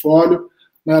o portfólio.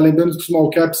 Né? Lembrando que os Small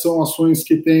Caps são ações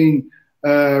que têm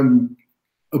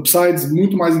upsides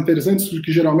muito mais interessantes do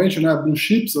que geralmente, né, blue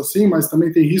chips, assim, mas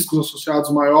também tem riscos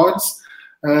associados maiores.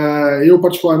 Eu,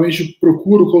 particularmente,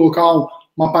 procuro colocar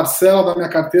uma parcela da minha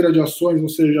carteira de ações, ou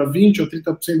seja, 20% a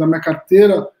 30% da minha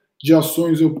carteira de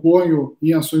ações eu ponho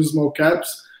em ações small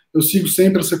caps. Eu sigo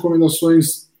sempre as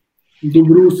recomendações do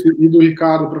Bruce e do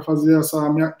Ricardo para fazer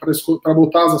para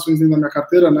botar as ações dentro da minha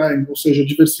carteira, né, ou seja,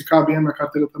 diversificar bem a minha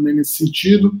carteira também nesse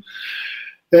sentido.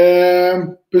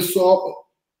 Pessoal,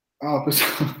 o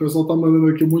pessoal está mandando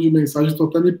aqui um monte de mensagem, estou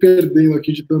até me perdendo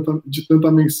aqui de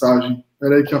tanta mensagem.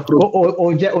 Peraí que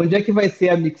onde é que vai ser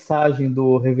a mixagem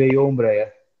do Réveillon,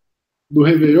 Breia? Do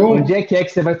Réveillon? Onde é que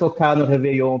você vai tocar no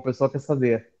Réveillon? O pessoal quer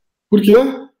saber. Por quê?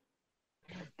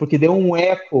 Porque deu um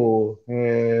eco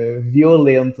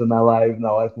violento na live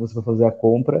na hora que você foi fazer a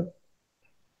compra.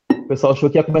 O pessoal achou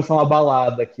que ia começar uma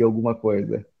balada aqui, alguma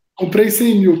coisa. Comprei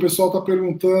 100 mil, o pessoal está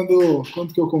perguntando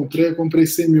quanto que eu comprei. Eu comprei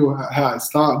 100 mil reais,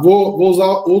 tá? Vou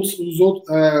usar os outros.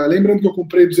 Lembrando que eu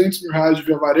comprei 200 mil reais de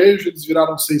Via Varejo, eles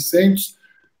viraram 600.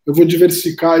 Eu vou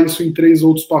diversificar isso em 3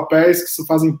 outros papéis que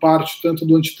fazem parte tanto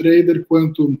do anti-trader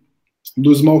quanto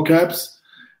do small caps.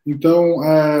 Então,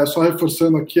 só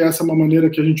reforçando aqui, essa é uma maneira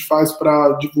que a gente faz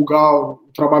para divulgar o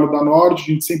trabalho da Nord. A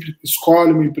gente sempre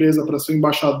escolhe uma empresa para ser o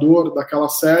embaixador daquela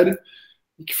série.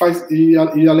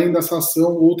 E além dessa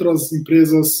ação, outras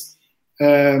empresas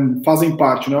fazem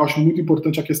parte, né? Eu acho muito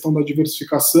importante a questão da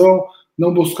diversificação,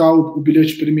 não buscar o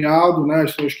bilhete premiado, né?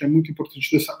 Isso eu acho que é muito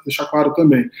importante deixar claro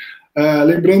também.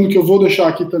 Lembrando que eu vou deixar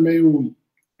aqui também o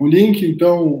link,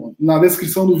 então na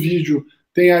descrição do vídeo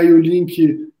tem aí o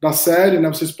link da série, né?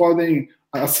 Vocês podem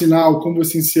assinar o Combo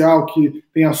Essencial, que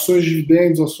tem ações de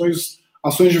dividendos,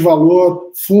 ações de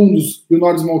valor, fundos do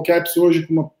Nord Small Caps hoje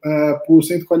por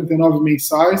 149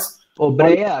 mensais. Ô,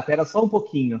 Breia, espera só um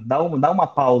pouquinho, dá uma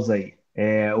pausa aí.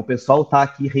 O pessoal está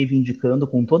aqui reivindicando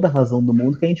com toda a razão do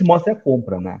mundo que a gente mostre a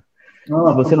compra, né?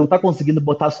 Se você não está conseguindo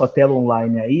botar a sua tela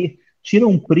online aí, tira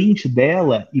um print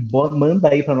dela e manda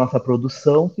aí para nossa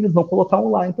produção que eles vão colocar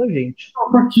online para gente.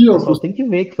 Aqui, ó. O pessoal tem que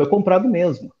ver que foi comprado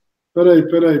mesmo. Peraí,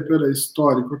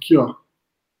 histórico, aqui, ó.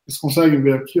 Vocês conseguem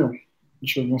ver aqui, ó?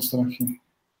 Deixa eu mostrar aqui.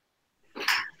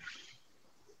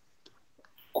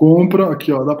 Compra,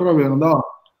 aqui, ó, dá pra ver, não dá?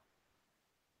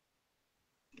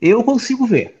 Eu consigo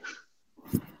ver.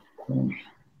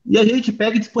 E a gente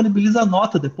pega e disponibiliza a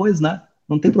nota depois, né?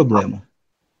 Não tem problema.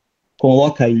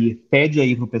 Coloca aí, pede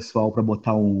aí pro pessoal para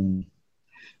botar um...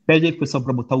 Pede aí pro pessoal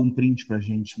para botar um print pra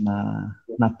gente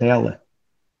na tela,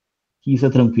 que isso é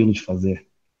tranquilo de fazer.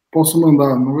 Posso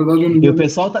mandar, na verdade eu não... E o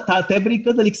pessoal tá até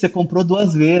brincando ali que você comprou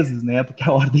 2 vezes, né? Porque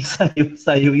a ordem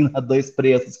saiu em 2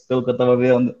 preços, pelo que eu tava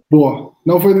vendo. Boa,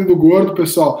 não foi dedo gordo,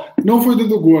 pessoal. Não foi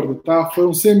dedo gordo, tá?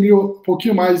 Foram 100 mil, um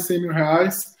pouquinho mais de 100 mil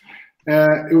reais.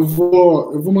 Eu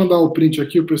vou mandar o print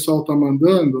aqui, o pessoal tá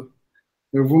mandando.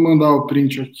 Eu vou mandar o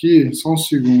print aqui, só um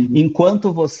segundo.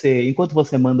 Enquanto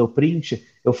você manda o print,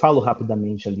 eu falo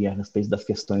rapidamente ali a respeito das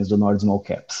questões do Nord Small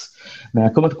Caps. Né?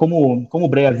 Como o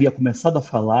Bray havia começado a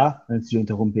falar, antes de eu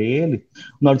interromper ele,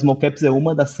 o Nord Small Caps é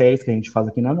uma das séries que a gente faz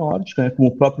aqui na Nórdica, né? Como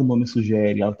o próprio nome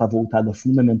sugere, ela está voltada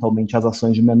fundamentalmente às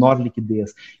ações de menor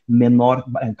liquidez, menor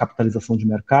capitalização de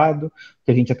mercado,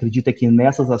 que a gente acredita que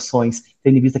nessas ações,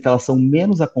 tendo em vista que elas são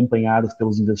menos acompanhadas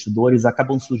pelos investidores,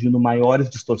 acabam surgindo maiores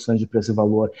distorções de preço e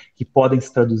valor que podem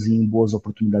se traduzir em boas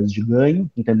oportunidades de ganho.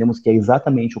 Entendemos que é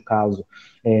exatamente o caso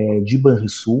de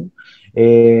Banrisul.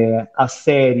 A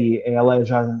série, ela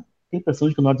já tem a impressão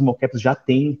de que o Nord Small Caps já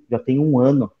tem 1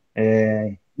 ano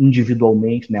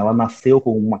individualmente, né? Ela nasceu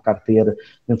com uma carteira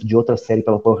dentro de outra série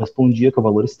pela qual eu respondia, que é o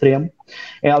Valor Extremo.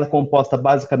 Ela é composta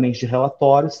basicamente de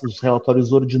relatórios. Os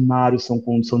relatórios ordinários são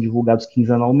divulgados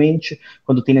quinzenalmente.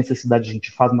 Quando tem necessidade, a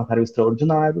gente faz material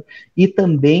extraordinário. E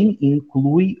também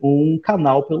inclui um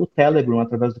canal pelo Telegram,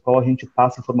 através do qual a gente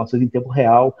passa informações em tempo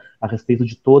real a respeito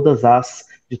de todas as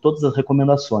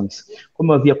recomendações.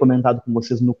 Como eu havia comentado com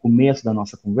vocês no começo da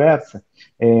nossa conversa,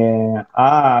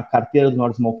 a carteira do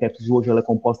Nord Small Caps hoje ela é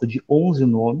composta de 11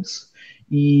 nomes,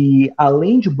 e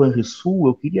além de Banrisul,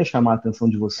 eu queria chamar a atenção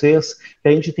de vocês que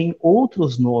a gente tem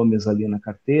outros nomes ali na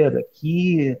carteira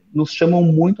que nos chamam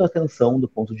muito a atenção do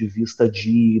ponto de vista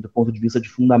de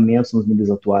fundamentos nos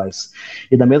níveis atuais.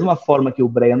 E da mesma forma que o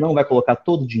Breia não vai colocar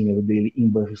todo o dinheiro dele em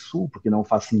Banrisul, porque não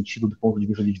faz sentido do ponto de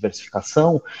vista de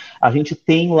diversificação, a gente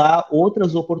tem lá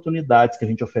outras oportunidades que a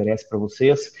gente oferece para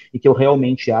vocês e que eu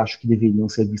realmente acho que deveriam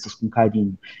ser vistas com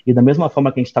carinho. E da mesma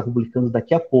forma que a gente está publicando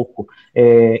daqui a pouco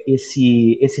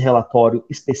esse relatório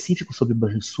específico sobre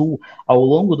Banrisul, ao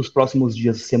longo dos próximos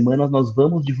dias e semanas, nós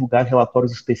vamos divulgar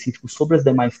relatórios específicos sobre as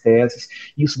demais teses,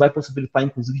 e isso vai possibilitar,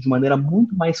 inclusive, de maneira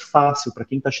muito mais fácil para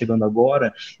quem está chegando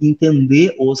agora,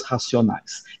 entender os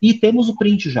racionais. E temos o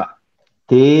print já.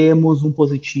 Temos um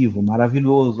positivo,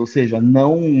 maravilhoso, ou seja,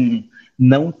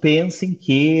 não pensem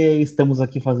que estamos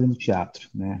aqui fazendo teatro,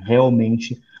 né?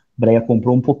 Realmente, Breia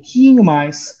comprou um pouquinho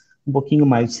mais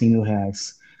de 100 mil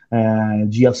reais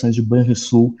de ações de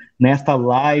Banrisul nesta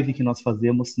live que nós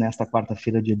fazemos nesta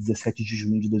quarta-feira, dia 17 de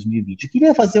junho de 2020. Eu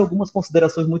queria fazer algumas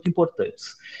considerações muito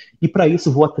importantes. E para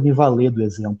isso vou até me valer do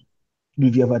exemplo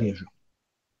do Via Varejo.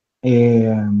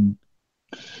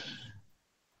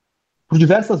 Por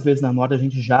diversas vezes na Nord a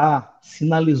gente já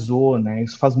sinalizou, né?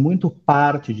 Isso faz muito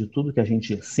parte de tudo que a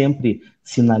gente sempre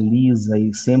sinaliza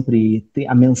e sempre tem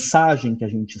a mensagem que a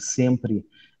gente sempre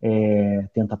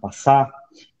tenta passar,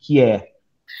 que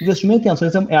investimento em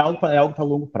ações é algo para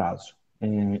longo prazo.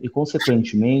 E,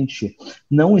 consequentemente,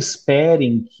 não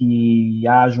esperem que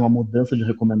haja uma mudança de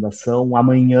recomendação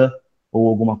amanhã ou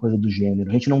alguma coisa do gênero.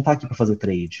 A gente não está aqui para fazer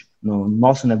trade.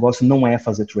 Nosso negócio não é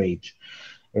fazer trade.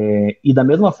 E da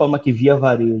mesma forma que Via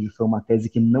Varejo foi uma tese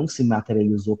que não se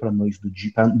materializou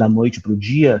da noite para o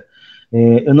dia,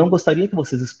 eu não gostaria que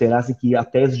vocês esperassem que a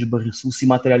tese de Banrisul se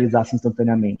materializasse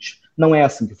instantaneamente. Não é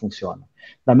assim que funciona.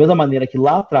 Da mesma maneira que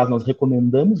lá atrás nós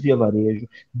recomendamos Via Varejo,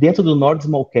 dentro do Nord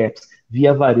Small Caps,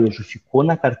 Via Varejo ficou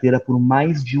na carteira por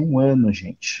mais de 1 ano,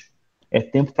 gente. É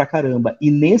tempo pra caramba. E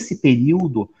nesse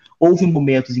período, houve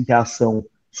momentos em que a ação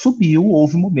subiu,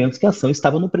 houve momentos que a ação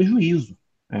estava no prejuízo.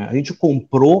 A gente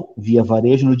comprou Via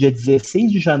Varejo no dia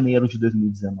 16 de janeiro de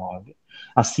 2019,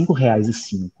 a R$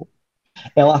 5,05.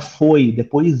 Ela foi,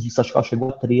 depois disso, acho que ela chegou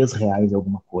a R$3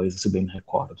 alguma coisa, se bem me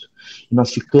recordo. E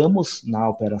nós ficamos na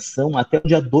operação até o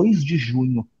dia 2 de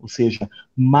junho, ou seja,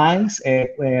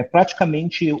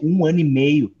 praticamente 1 ano e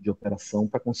meio de operação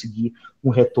para conseguir um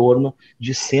retorno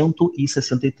de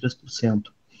 163%.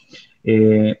 O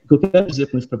que eu quero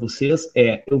dizer com isso para vocês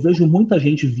eu vejo muita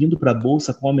gente vindo para a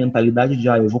Bolsa com a mentalidade de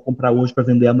eu vou comprar hoje para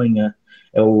vender amanhã.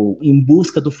 em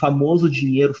busca do famoso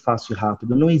dinheiro fácil e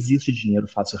rápido. Não existe dinheiro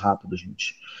fácil e rápido,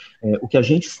 gente. O que a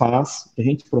gente faz, o que a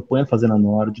gente se propõe a fazer na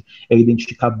Nord, é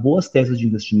identificar boas teses de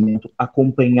investimento,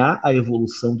 acompanhar a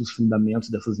evolução dos fundamentos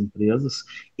dessas empresas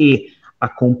e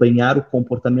acompanhar o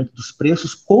comportamento dos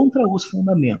preços contra os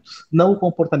fundamentos, não o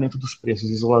comportamento dos preços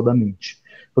isoladamente.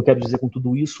 O que eu quero dizer com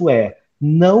tudo isso é: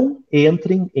 não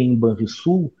entrem em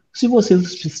Banrisul se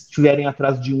vocês estiverem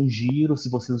atrás de um giro, se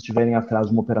vocês estiverem atrás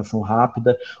de uma operação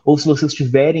rápida, ou se vocês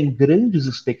tiverem grandes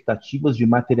expectativas de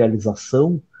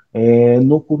materialização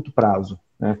no curto prazo.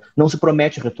 Né? Não se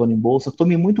promete retorno em bolsa.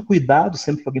 Tome muito cuidado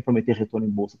sempre que alguém prometer retorno em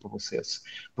bolsa para vocês,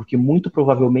 porque muito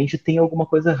provavelmente tem alguma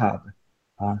coisa errada.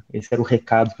 Tá? Esse era o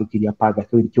recado que eu queria pagar,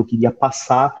 que eu queria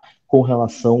passar com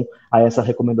relação a essa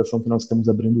recomendação que nós estamos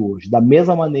abrindo hoje. Da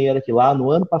mesma maneira que lá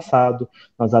no ano passado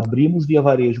nós abrimos Via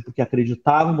Varejo porque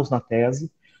acreditávamos na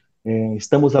tese,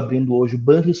 estamos abrindo hoje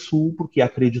Banrisul porque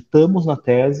acreditamos na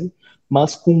tese,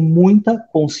 mas com muita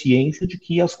consciência de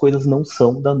que as coisas não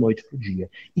são da noite para o dia.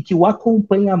 E que o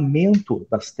acompanhamento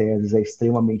das teses é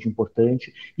extremamente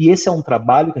importante, e esse é um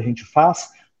trabalho que a gente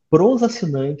faz para os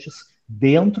assinantes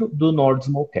dentro do Nord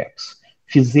Small Caps.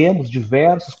 Fizemos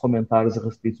diversos comentários a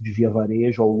respeito de Via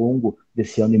Varejo ao longo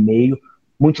desse ano e meio,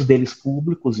 muitos deles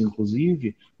públicos,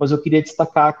 inclusive, mas eu queria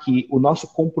destacar que o nosso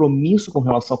compromisso com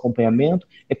relação ao acompanhamento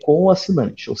é com o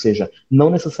assinante, ou seja, não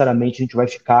necessariamente a gente vai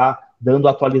ficar dando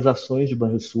atualizações de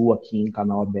Banrisul aqui em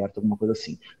canal aberto, alguma coisa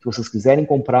assim. Se vocês quiserem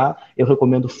comprar, eu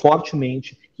recomendo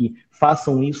fortemente que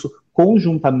façam isso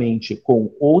conjuntamente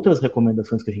com outras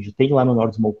recomendações que a gente tem lá no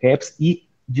Nord Small Caps e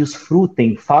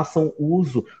desfrutem, façam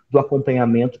uso do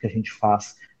acompanhamento que a gente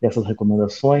faz dessas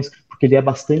recomendações, porque ele é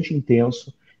bastante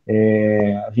intenso.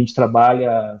 A gente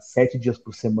trabalha 7 dias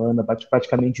por semana,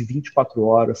 praticamente 24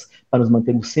 horas, para nos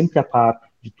mantermos sempre a par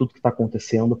de tudo que está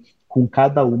acontecendo com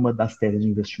cada uma das teses de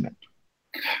investimento.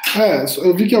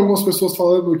 Eu vi que algumas pessoas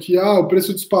falando que o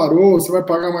preço disparou, você vai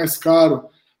pagar mais caro.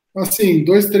 Assim,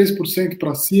 2, 3%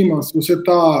 para cima, se você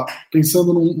está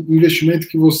pensando num investimento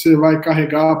que você vai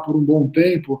carregar por um bom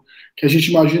tempo, que a gente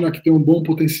imagina que tem um bom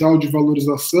potencial de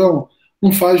valorização,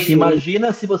 não faz diferença.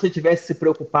 Imagina se você tivesse se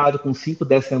preocupado com 5,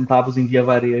 10 centavos em Via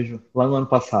Varejo lá no ano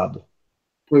passado.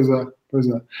 Pois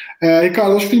é.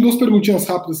 Ricardo, acho que tem 2 perguntinhas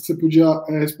rápidas que você podia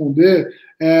responder.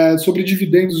 Sobre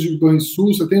dividendos de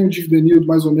Banrisul, você tem um dividend yield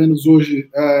mais ou menos hoje?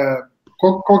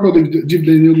 Qual que é o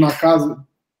dividend yield na casa?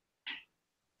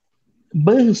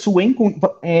 Banrisul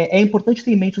é importante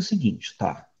ter em mente o seguinte,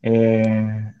 tá?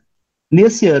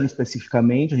 Nesse ano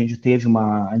especificamente, a gente teve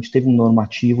um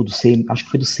normativo do acho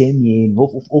que foi do CMN,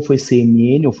 ou foi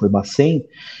CMN ou foi Bacen,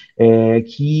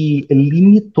 que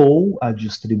limitou a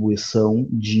distribuição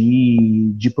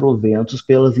de proventos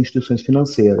pelas instituições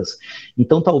financeiras.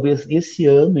 Então, talvez esse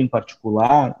ano em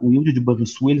particular, o yield de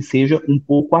Banrisul ele seja um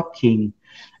pouco aquém.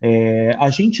 A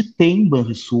gente tem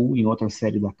Banrisul em outra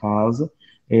série da casa.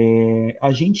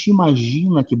 A gente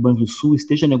imagina que Banrisul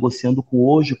esteja negociando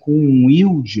hoje com um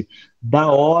yield da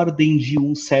ordem de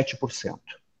uns 7%.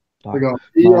 Tá? Legal.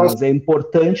 Mas é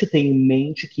importante ter em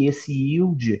mente que esse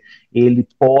yield ele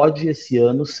pode, esse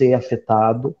ano, ser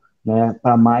afetado, né,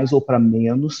 para mais ou para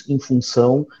menos em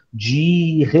função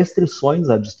de restrições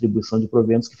à distribuição de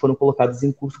proventos que foram colocadas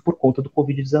em curso por conta do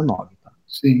Covid-19. Tá?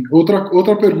 Sim.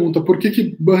 Outra pergunta, por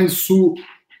que Banrisul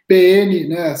PN,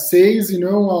 né, 6 e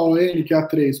não a ON, que é a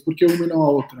 3? Por que uma e não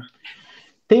a outra?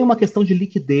 Tem uma questão de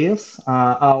liquidez,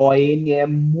 a ON é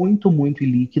muito, muito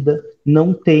ilíquida,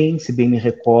 não tem, se bem me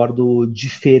recordo,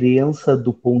 diferença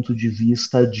do ponto de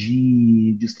vista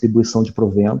de distribuição de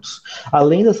proventos.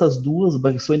 Além dessas duas, o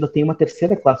Banrisul ainda tem uma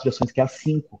terceira classe de ações, que é a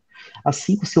 5. A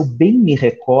 5, se eu bem me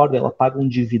recordo, ela paga um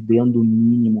dividendo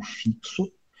mínimo fixo,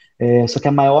 só que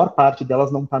a maior parte delas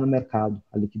não está no mercado.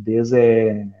 A liquidez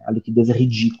é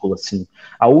ridícula, assim.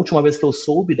 A última vez que eu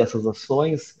soube dessas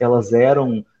ações, elas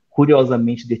eram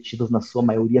curiosamente detidas na sua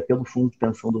maioria pelo fundo de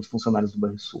pensão dos funcionários do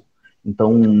Banrisul.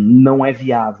 Então, não é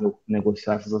viável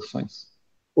negociar essas ações.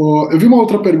 Eu vi uma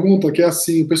outra pergunta que é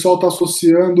assim, o pessoal está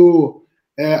associando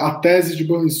a tese de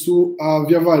Banrisul a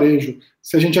Via Varejo.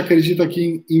 Se a gente acredita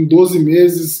que em 12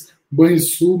 meses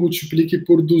Banrisul multiplique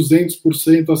por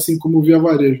 200%, assim como Via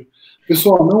Varejo.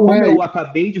 Pessoal, não como é... eu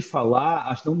acabei de falar,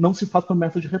 acho que não se faz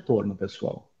promessa de retorno,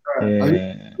 pessoal.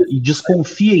 E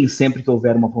desconfiem sempre que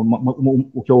houver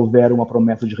uma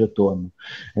promessa de retorno.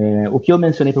 O que eu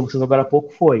mencionei para vocês agora há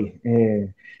pouco foi,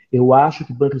 eu acho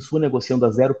que Banrisul negociando a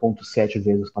 0,7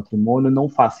 vezes patrimônio não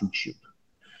faz sentido.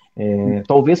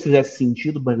 Talvez fizesse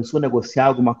sentido Banrisul negociar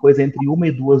alguma coisa entre 1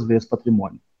 e 2 vezes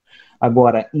patrimônio.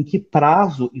 Agora, em que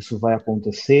prazo isso vai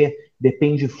acontecer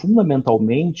depende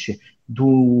fundamentalmente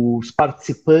dos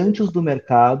participantes do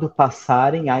mercado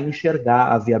passarem a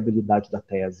enxergar a viabilidade da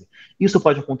tese. Isso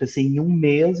pode acontecer em um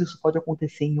mês, isso pode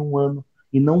acontecer em um ano,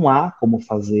 e não há como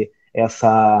fazer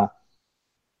essa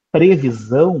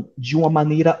previsão de uma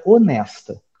maneira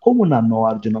honesta. Como na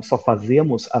Nord nós só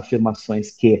fazemos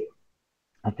afirmações que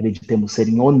acreditemos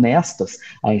serem honestas,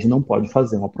 a gente não pode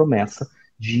fazer uma promessa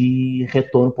de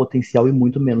retorno potencial e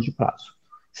muito menos de prazo.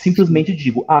 Simplesmente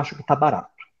digo, acho que está barato.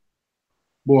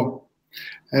 Boa.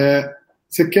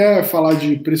 Você quer falar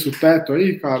de preço teto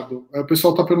aí, Ricardo? O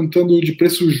pessoal está perguntando de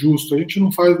preço justo. A gente não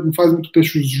faz muito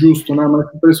preço justo, né? Mas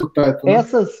preço teto. Né?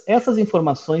 Essas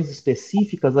informações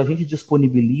específicas a gente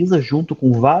disponibiliza junto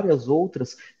com várias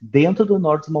outras dentro do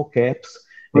Nord Small Caps.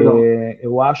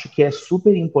 Eu acho que é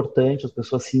super importante as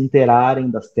pessoas se inteirarem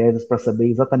das teses para saber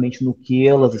exatamente no que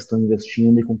elas estão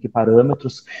investindo e com que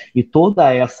parâmetros, e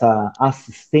toda essa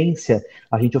assistência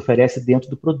a gente oferece dentro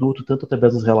do produto, tanto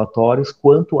através dos relatórios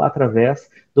quanto através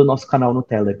do nosso canal no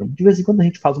Telegram. De vez em quando a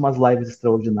gente faz umas lives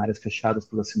extraordinárias fechadas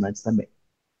para os assinantes também.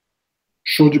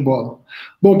 Show de bola.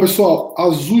 Bom, pessoal,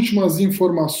 as últimas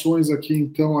informações aqui,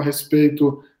 então, a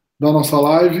respeito da nossa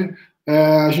live.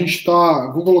 A gente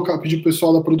está, pedir para o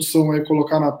pessoal da produção aí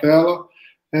colocar na tela.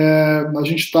 A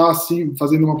gente está, assim,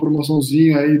 fazendo uma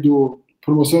promoçãozinha aí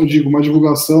uma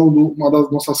divulgação de uma das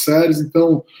nossas séries.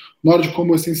 Então, Nord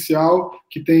como Essencial,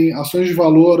 que tem ações de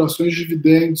valor, ações de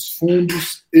dividendos,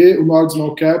 fundos e o Nord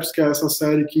Small Caps, que é essa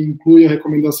série que inclui a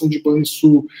recomendação de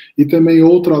Banrisul e também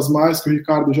outras mais que o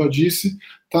Ricardo já disse.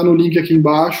 Está no link aqui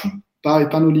embaixo, tá? E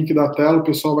está no link da tela, o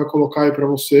pessoal vai colocar aí para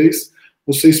vocês.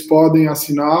 Vocês podem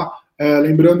assinar.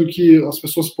 Lembrando que as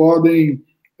pessoas podem...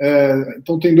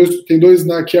 então tem dois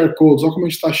né, QR Codes, olha como a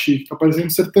gente está chique, está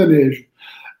parecendo sertanejo.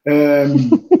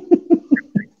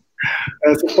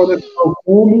 Vocês podem assinar o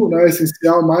combo, né,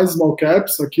 Essencial mais Small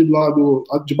Caps, aqui do lado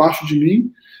debaixo de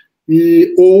mim,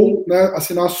 ou né,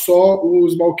 assinar só o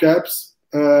Small Caps.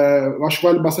 Eu acho que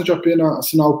vale bastante a pena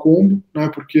assinar o combo, né,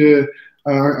 porque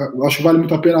eu acho que vale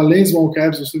muito a pena, além de Small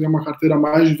Caps, você ter uma carteira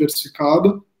mais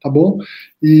diversificada, tá bom?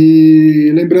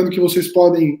 E lembrando que vocês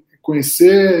podem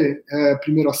conhecer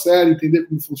primeiro a série, entender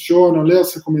como funciona, ler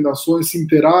as recomendações, se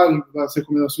inteirarem das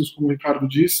recomendações, como o Ricardo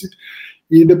disse,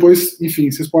 e depois, enfim,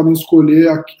 vocês podem escolher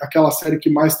aquela série que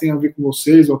mais tem a ver com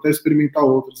vocês, ou até experimentar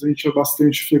outras. A gente é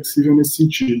bastante flexível nesse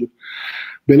sentido.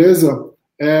 Beleza?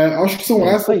 Acho que são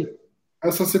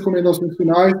essas recomendações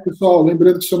finais. Pessoal,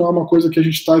 lembrando que isso não é uma coisa que a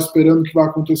gente está esperando que vai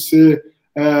acontecer.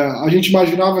 A gente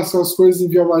imaginava essas coisas em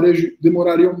Via Varejo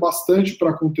demorariam bastante para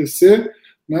acontecer,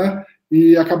 né?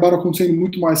 E acabaram acontecendo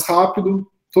muito mais rápido.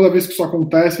 Toda vez que isso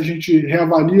acontece, a gente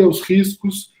reavalia os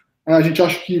riscos. A gente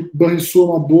acha que Banrisul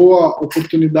é uma boa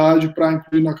oportunidade para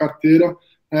incluir na carteira,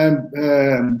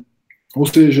 ou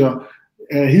seja,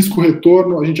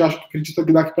 risco-retorno. A gente acredita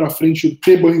que daqui para frente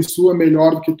ter Banrisul é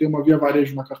melhor do que ter uma Via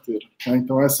Varejo na carteira. Né?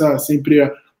 Então essa é sempre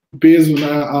o peso, né,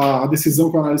 a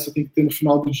decisão que o analista tem que ter no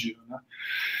final do dia. Né?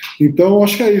 Então,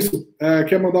 acho que é isso.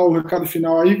 Quer mandar o recado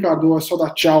final aí, Ricardo? É só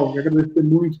dar tchau. Quero agradecer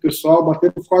muito, pessoal.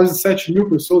 Batemos quase 7.000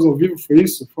 pessoas ao vivo, foi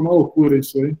isso? Foi uma loucura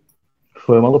isso aí.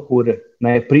 Foi uma loucura,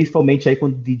 né? Principalmente aí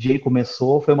quando o DJ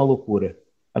começou, foi uma loucura.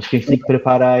 Acho que a gente tem que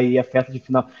preparar aí a festa de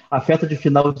final. A festa de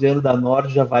final de ano da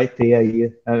Nord já vai ter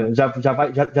aí,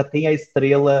 já tem a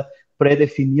estrela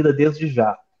pré-definida desde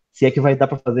já. Se é que vai dar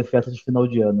para fazer festa de final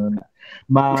de ano, né?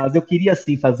 Mas eu queria,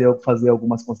 sim, fazer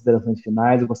algumas considerações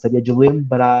finais. Eu gostaria de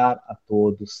lembrar a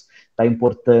todos da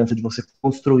importância de você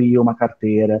construir uma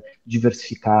carteira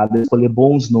diversificada, escolher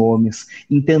bons nomes,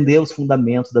 entender os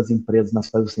fundamentos das empresas nas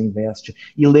quais você investe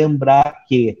e lembrar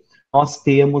que nós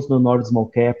temos no Nord Small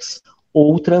Caps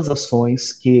outras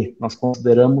ações que nós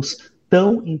consideramos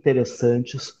tão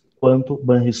interessantes quanto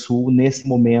Banrisul nesse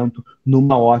momento,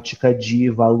 numa ótica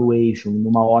de valuation,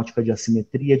 numa ótica de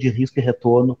assimetria de risco e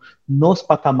retorno nos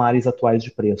patamares atuais de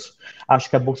preço. Acho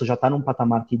que a Bolsa já está num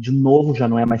patamar que, de novo, já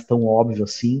não é mais tão óbvio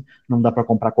assim, não dá para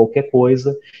comprar qualquer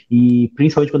coisa, e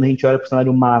principalmente quando a gente olha para o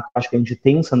cenário macro, acho que a gente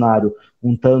tem um cenário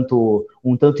um tanto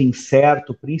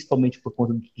incerto, principalmente por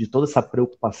conta de toda essa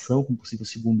preocupação com possível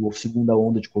segunda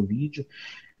onda de Covid.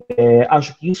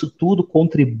 Acho que isso tudo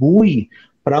contribui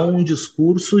para um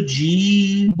discurso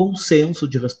de bom senso,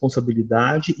 de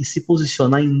responsabilidade e se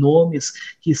posicionar em nomes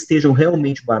que estejam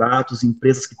realmente baratos,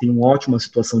 empresas que tenham ótima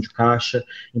situação de caixa,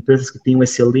 empresas que tenham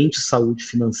excelente saúde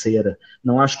financeira.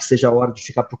 Não acho que seja a hora de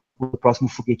ficar para o próximo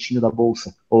foguetinho da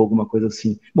Bolsa ou alguma coisa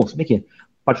assim. Bom, se bem que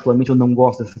particularmente eu não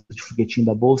gosto de foguetinho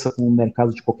da Bolsa com o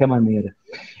mercado de qualquer maneira.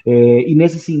 E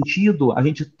nesse sentido, a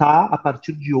gente está, a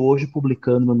partir de hoje,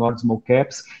 publicando no Nord Small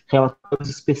Caps relatórios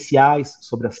especiais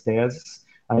sobre as teses.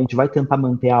 A gente vai tentar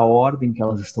manter a ordem que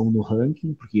elas estão no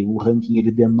ranking, porque o ranking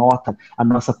ele denota a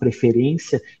nossa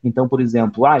preferência. Então, por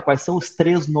exemplo, quais são os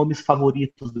 3 nomes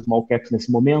favoritos do Small Caps nesse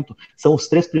momento? São os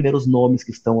 3 primeiros nomes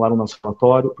que estão lá no nosso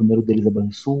relatório. O primeiro deles é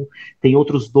Banrisul. Tem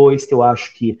outros 2 que eu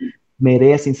acho que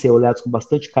merecem ser olhados com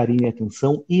bastante carinho e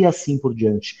atenção, e assim por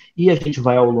diante. E a gente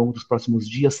vai, ao longo dos próximos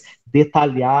dias,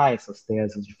 detalhar essas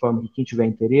teses, de forma que quem tiver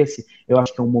interesse, eu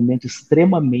acho que é um momento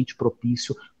extremamente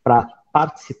propício para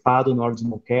participar do Nord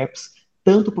Small Caps,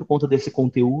 tanto por conta desse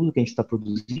conteúdo que a gente está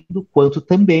produzindo, quanto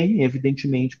também,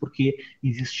 evidentemente, porque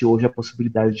existe hoje a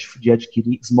possibilidade de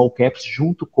adquirir Small Caps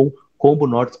junto com Combo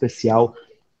Nord Especial,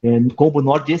 Combo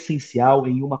Nord Essencial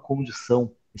em uma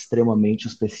condição extremamente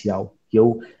especial, que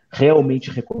eu realmente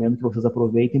recomendo que vocês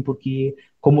aproveitem, porque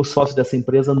como sócio dessa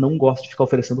empresa não gosto de ficar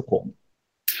oferecendo combo.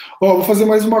 Vou fazer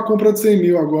mais uma compra de 100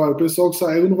 mil agora, o pessoal que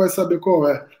saiu não vai saber qual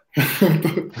é.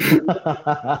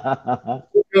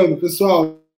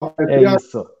 Pessoal,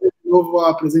 isso. De novo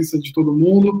a presença de todo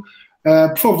mundo.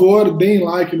 Por favor, deem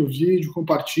like no vídeo,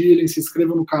 compartilhem, se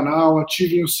inscrevam no canal,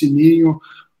 ativem o sininho,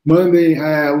 mandem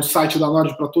o site da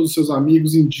Nord para todos os seus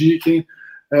amigos, indiquem.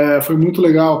 Foi muito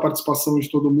legal a participação de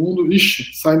todo mundo.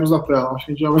 Ixi, saímos da tela, acho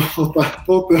que a gente já vai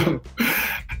voltando.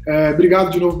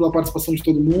 Obrigado de novo pela participação de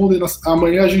todo mundo. E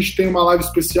amanhã a gente tem uma live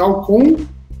especial com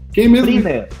quem mesmo?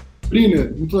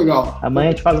 Priner, muito legal. Amanhã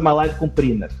a gente faz uma live com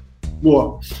Priner.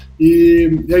 Boa.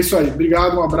 E é isso aí.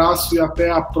 Obrigado, um abraço e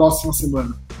até a próxima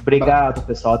semana. Obrigado,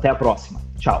 pessoal. Até a próxima.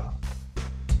 Tchau.